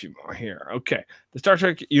just got a few more here. Okay, the Star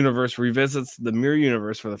Trek universe revisits the Mirror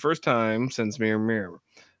Universe for the first time since Mirror.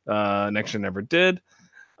 Next Gen never did.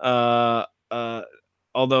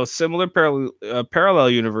 Although similar parallel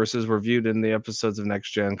universes were viewed in the episodes of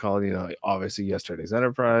Next Gen called, you know, obviously Yesterday's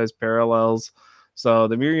Enterprise, Parallels. So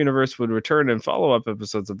the Mirror Universe would return in follow-up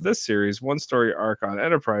episodes of this series, one story arc on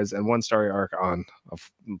Enterprise and one story arc on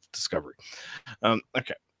Discovery.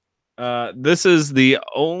 Okay. This is the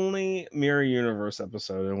only Mirror Universe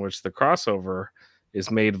episode in which the crossover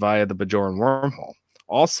is made via the Bajoran wormhole.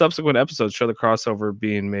 All subsequent episodes show the crossover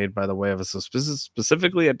being made by the way of a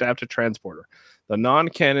specifically adapted transporter. The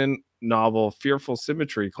non-canon novel Fearful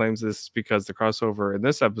Symmetry claims this is because the crossover in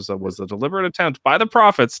this episode was a deliberate attempt by the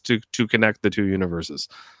prophets to connect the two universes.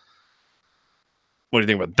 What do you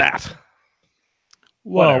think about that?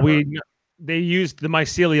 Well, they used the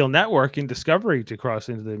mycelial network in Discovery to cross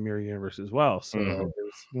into the mirror universe as well. So there's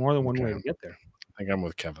more than one way to get there. I think I'm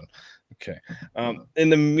with Kevin. Okay. In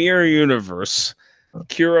the mirror universe,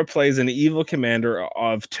 Kira plays an evil commander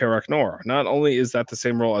of Terok Nor. Not only is that the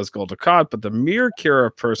same role as Gul Dukat, but the mirror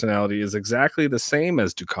Kira personality is exactly the same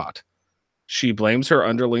as Dukat. She blames her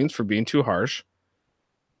underlings for being too harsh,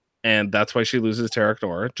 and that's why she loses Terok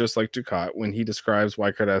Nor, just like Dukat when he describes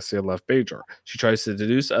why Cardassia left Bajor. She tries to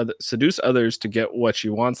seduce others to get what she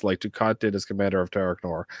wants, like Dukat did as commander of Terok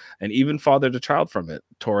Nor, and even fathered a child from it,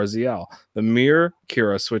 Tora Ziel. The mirror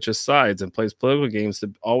Kira switches sides and plays political games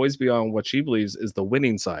to always be on what she believes is the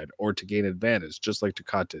winning side or to gain advantage, just like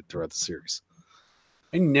Dukat did throughout the series.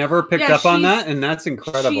 I never picked up on that, and that's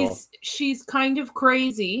incredible. She's kind of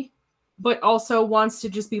crazy, but also wants to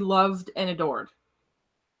just be loved and adored.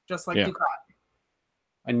 Just like Dukat.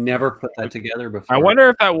 I never put that together before. I wonder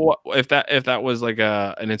if that was like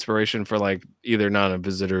an inspiration for like either None of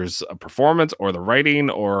Visitors' performance or the writing,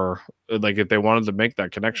 or like if they wanted to make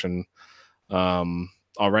that connection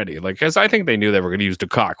already. Like, because I think they knew they were going to use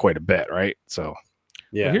Dukat quite a bit, right? So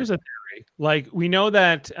yeah. Well, here's a theory. Like, we know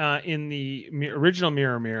that in the original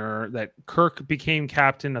Mirror that Kirk became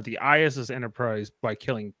captain of the ISS Enterprise by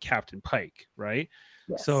killing Captain Pike, right?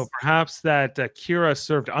 Yes. So perhaps that Kira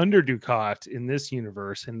served under Dukat in this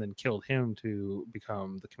universe and then killed him to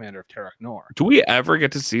become the commander of Terok Nor. Do we ever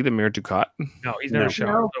get to see the Mirror Dukat? No, he's never shown.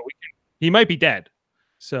 So he might be dead.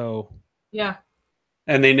 So yeah.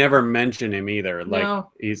 And they never mention him either. Like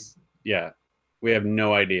we have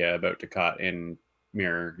no idea about Dukat in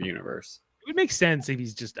Mirror Universe. It would make sense if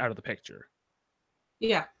he's just out of the picture.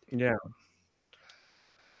 Yeah. Yeah.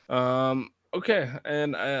 Okay,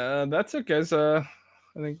 and that's it, guys.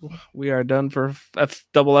 I think we are done for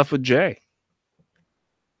Double F with Jay.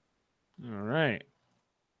 All right.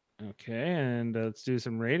 Okay, and let's do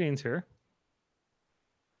some ratings here.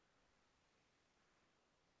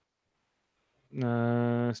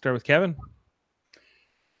 Start with Kevin.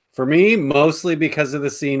 For me, mostly because of the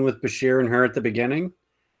scene with Bashir and her at the beginning,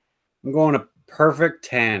 I'm going a perfect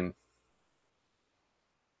 10.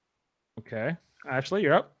 Okay. Ashley,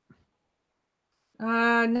 you're up.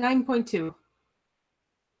 9.2.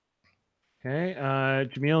 Okay,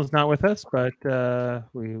 Jamil's not with us, but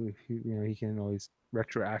he can always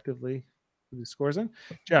retroactively put his scores in.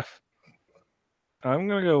 Jeff, I'm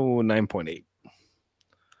gonna go 9.8.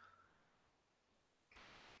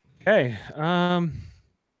 Okay, I'm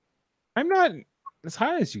not as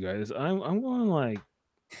high as you guys. I'm going like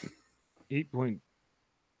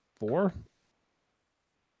 8.4.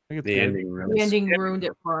 The ending ruined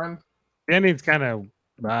it for him. The ending's kind of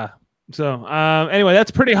So anyway,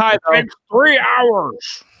 that's pretty high though. It's 3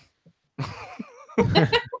 hours.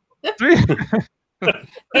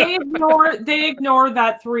 They ignore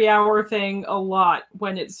that 3-hour thing a lot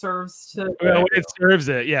when it serves to. Well, when it serves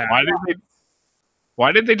it, yeah.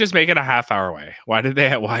 Why did they just make it a half hour away? Why did they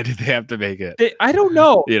have to make it? I don't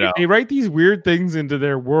know. They write these weird things into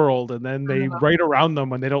their world, and then they write around them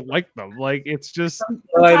when they don't like them. Like, it's just.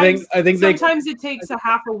 I think sometimes it takes a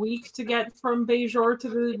half a week to get from Bajor to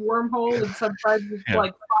the wormhole, and sometimes it's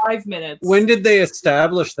like 5 minutes. When did they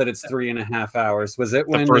establish that it's 3.5 hours? Was it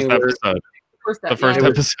when the first episode? The first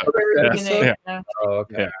episode. Yeah. Oh,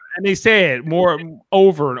 okay. Yeah. And they say it more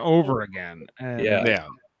over and over again. And yeah.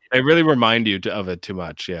 They really remind you of it too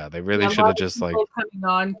much. Yeah, they really should have just like coming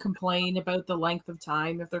on complain about the length of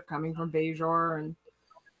time if they're coming from Bajor and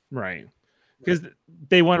right, because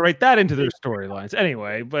they want to write that into their storylines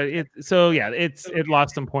anyway. But it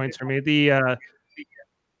lost some points for me. They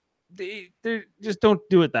just don't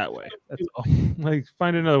do it that way. That's all. Like,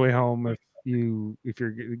 find another way home if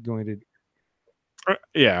you're going to.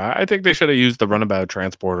 Yeah, I think they should have used the runabout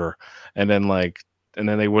transporter, and then they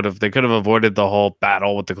could have avoided the whole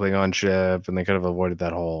battle with the Klingon ship, and they could have avoided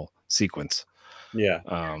that whole sequence. Yeah.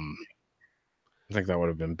 I think that would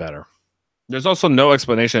have been better. There's also no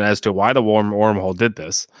explanation as to why the wormhole did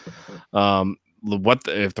this.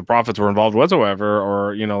 If the prophets were involved whatsoever,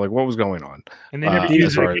 or what was going on. And they never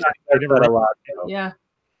use that a lot. Yeah.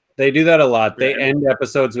 They do that a lot. They end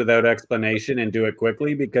episodes without explanation and do it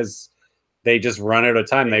quickly because they just run out of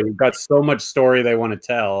time. They've got so much story they want to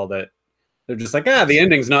tell that they're just like, the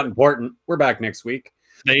ending's not important. We're back next week.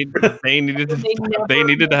 They needed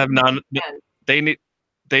to have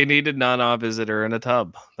They needed Nana visitor in a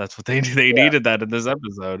tub. That's what they needed that in this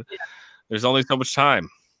episode. Yeah. There's only so much time.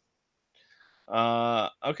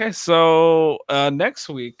 Okay, so next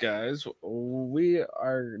week, guys, we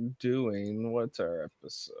are doing what's our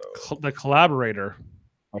episode? The Collaborator.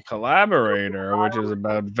 A Collaborator, which is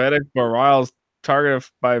about Vedic Baril's targeted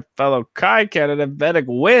by fellow Kai candidate Vedic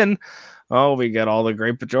Win. Oh, we get all the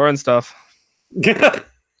great Bajoran stuff.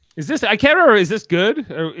 Is this? I can't remember. Is this good?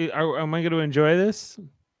 Or am I going to enjoy this?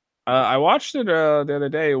 I watched it the other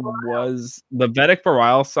day. Was the Vedic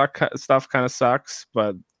Barile stuff kind of sucks,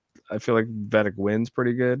 but I feel like Vedic Win's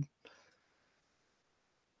pretty good.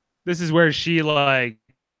 This is where she like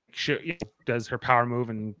does her power move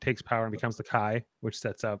and takes power and becomes the Kai, which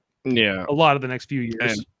sets up Yeah, a lot of the next few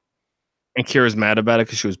years. and Kira's mad about it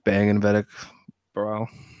because she was banging Vedic Barile.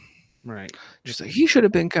 Right. Just like he should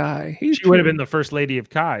have been Kai. She would have been the first lady of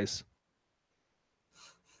Kais.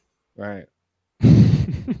 Right.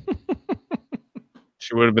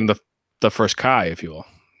 She would have been the first Kai, if you will.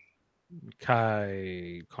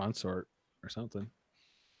 Kai consort or something.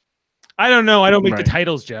 I don't know. I don't make Right. the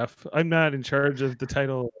titles, Jeff. I'm not in charge of the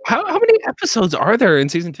title. How many episodes are there in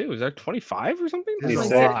season 2? Is that 25 or something? There's a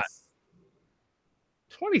 26. lot.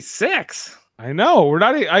 26. I know. We're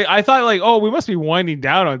not. I thought like, oh, we must be winding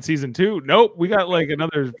down on season 2. Nope. We got like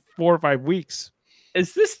another 4 or 5 weeks.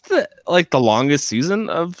 Is this the longest season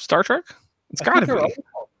of Star Trek? It's I got to think they're be.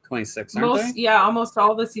 all 26, aren't they? Almost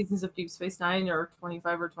all the seasons of Deep Space Nine are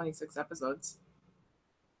 25 or 26 episodes.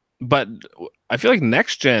 But I feel like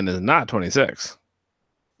Next Gen is not 26.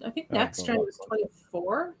 I think Oh, Next Gen was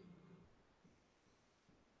 24.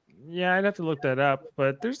 Yeah, I'd have to look that up.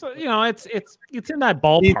 But there's, it's in that These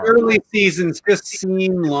ballpark. early seasons just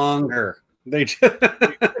seem longer. They just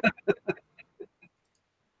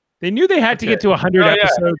They knew they had to get to 100 Oh, yeah.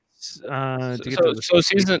 episodes. To get to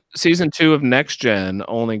the Season 2 of Next Gen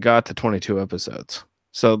only got to 22 episodes.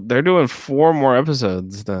 So they're doing 4 more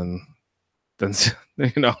episodes than Next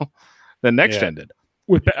Yeah. Gen did.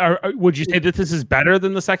 Would you say that this is better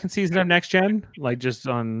than the second season of Next Gen? Like just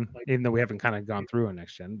on, even though we haven't kind of gone through on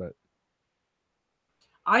Next Gen, but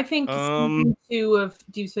I think season 2 of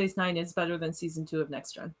Deep Space Nine is better than season 2 of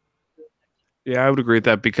Next Gen. Yeah, I would agree with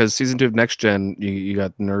that because season 2 of Next Gen, you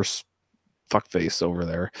got Nurse Fuckface over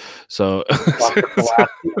there. So yeah,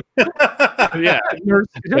 her Yeah.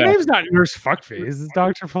 name's not Nurse Fuckface. It's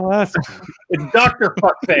Dr. Pulaski. it's Dr.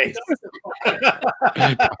 Fuckface.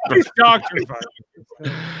 It's Dr.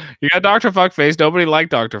 Fuckface. You got Dr. Fuckface. Nobody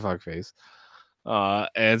liked Dr. Fuckface.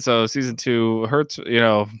 And so season 2 hurts, But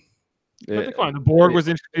come on, the Borg was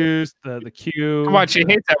introduced, the Q. Come on, she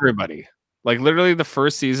hates everybody. Like literally the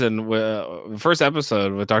first season, first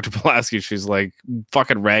episode with Dr. Pulaski, she's like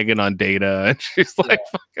fucking ragging on Data, and she's like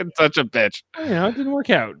fucking such a bitch. It didn't work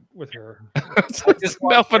out with her. I just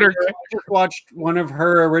watched one of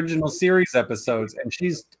her original series episodes, and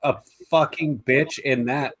she's a fucking bitch in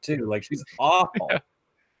that too. Like she's awful.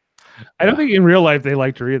 I don't think in real life they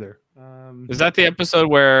liked her either. Is that the episode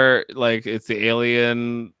where like it's the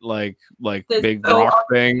alien like This- big oh, rock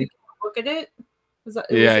thing? Look at it.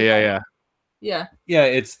 Yeah. Yeah. Yeah,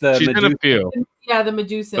 it's the She's in a Medusa, few. Yeah, the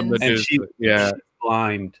Medusans. The and Medusa, she's yeah.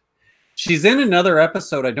 blind. She's in another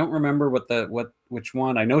episode. I don't remember which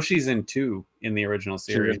one. I know she's in 2 in the original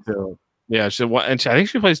series. Yeah, I think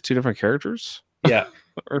she plays 2 different characters. Yeah.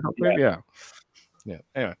 Or something. Yeah.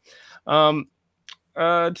 Anyway,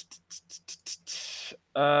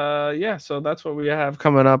 yeah. So that's what we have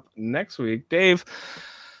coming up next week, Dave.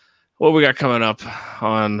 What we got coming up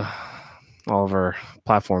on all of our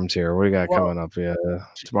platforms here? What do we got coming up? Yeah,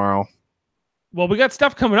 tomorrow. Well, we got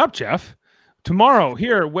stuff coming up, Jeff. Tomorrow,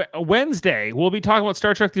 here, Wednesday, we'll be talking about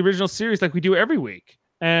Star Trek: The Original Series, like we do every week,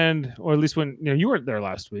 or at least when you weren't there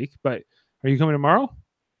last week. But are you coming tomorrow?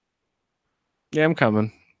 Yeah, I'm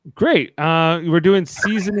coming. Great. We're doing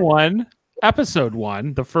season 1, episode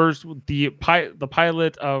 1, the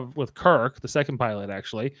pilot with Kirk, the second pilot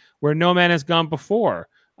actually, where no man has gone before.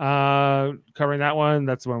 Covering that one.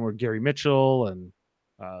 That's the one where Gary Mitchell and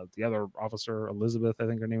the other officer, Elizabeth, I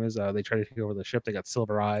think her name is, they try to take over the ship. They got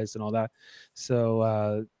silver eyes and all that.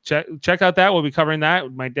 So check out that. We'll be covering that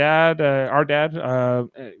with my dad, our dad,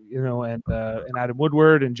 and Adam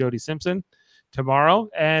Woodward and Jody Simpson tomorrow.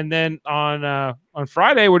 And then on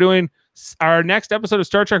Friday, we're doing our next episode of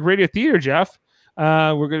Star Trek Radio Theater, Jeff.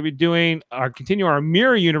 We're going to be continue our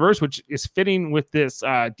mirror universe, which is fitting with this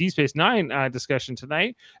Deep Space Nine discussion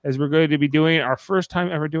tonight, as we're going to be doing our first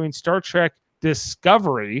time ever doing Star Trek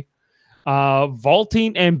Discovery,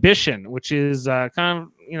 Vaulting Ambition, which is kind of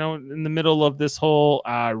in the middle of this whole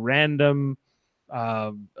random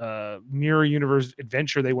mirror universe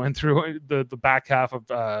adventure they went through the back half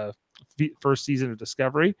of first season of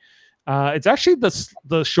Discovery. It's actually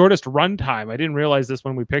the shortest runtime. I didn't realize this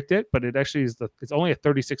when we picked it, but it actually is it's only a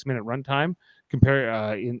 36-minute runtime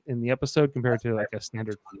compared in the episode compared to like a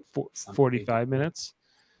standard 45 minutes.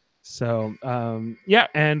 So yeah,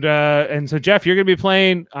 and so Jeff, you're gonna be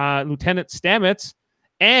playing Lieutenant Stamets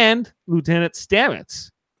and Lieutenant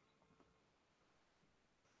Stamets.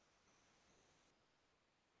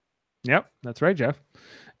 Yep, that's right, Jeff.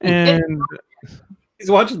 And he's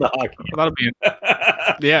watching the hockey. That'll be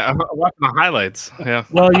yeah, I'm watching the highlights. Yeah.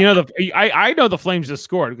 Well, you know I know the Flames just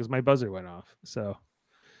scored because my buzzer went off. So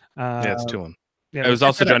yeah, it's 2-1. Yeah, it was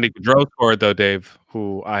also Johnny Gaudreau scored though, Dave,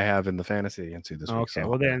 who I have in the fantasy against you this week. Okay, So.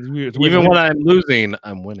 well then even when I'm losing,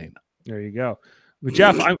 I'm winning. There you go. But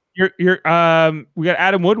Jeff, we got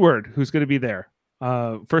Adam Woodward who's going to be there.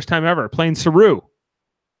 First time ever playing Saru.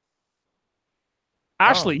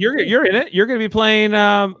 Ashley, you're in it. You're going to be playing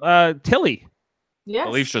Tilly. Yes.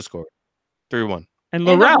 The Leafs just scored 3-1. And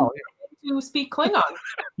Laurel. To speak Klingon.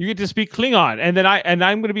 You get to speak Klingon, and then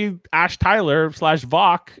I'm going to be Ash Tyler /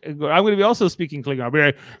 Vok. I'm going to be also speaking Klingon. I'll be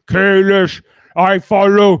like, Kalish, I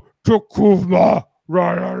follow Tukuma.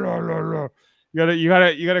 You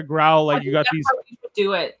gotta growl like you got these. You should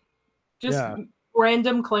do it. Just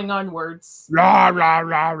random Klingon words. Rah rah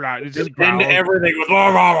rah rah. It's just into everything with rah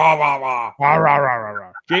rah rah rah rah rah rah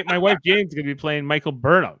rah rah. My wife Jane's is going to be playing Michael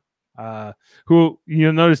Burnham. Who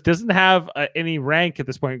you'll notice doesn't have any rank at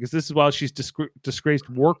this point because this is while she's disgraced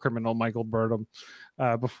war criminal Michael Burnham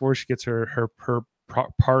before she gets her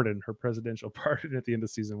pardon, her presidential pardon at the end of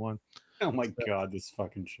season 1. Oh my god, this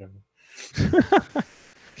fucking show!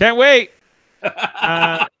 Can't wait.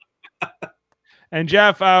 And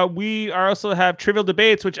Jeff, we also have Trivial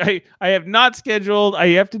Debates, which I have not scheduled. I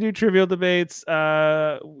have to do Trivial Debates.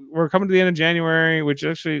 We're coming to the end of January, which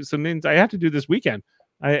actually means I have to do this weekend.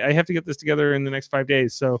 I have to get this together in the next 5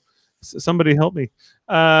 days. So somebody help me.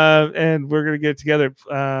 And we're going to get it together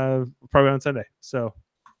probably on Sunday. So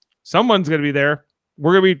someone's going to be there.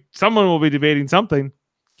 Someone will be debating something.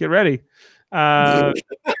 Get ready.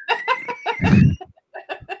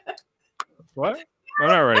 What? I'm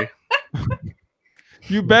not ready.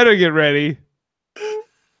 You better get ready.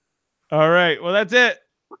 All right. Well, that's it.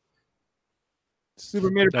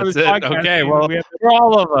 Super Mater Brothers Podcast. Okay. Well, for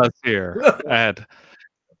all of us here at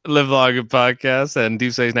Live Long and Podcast and Do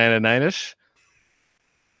Say's 9 at 9ish.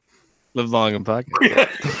 Live long and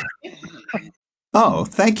podcast. Oh,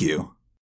 thank you.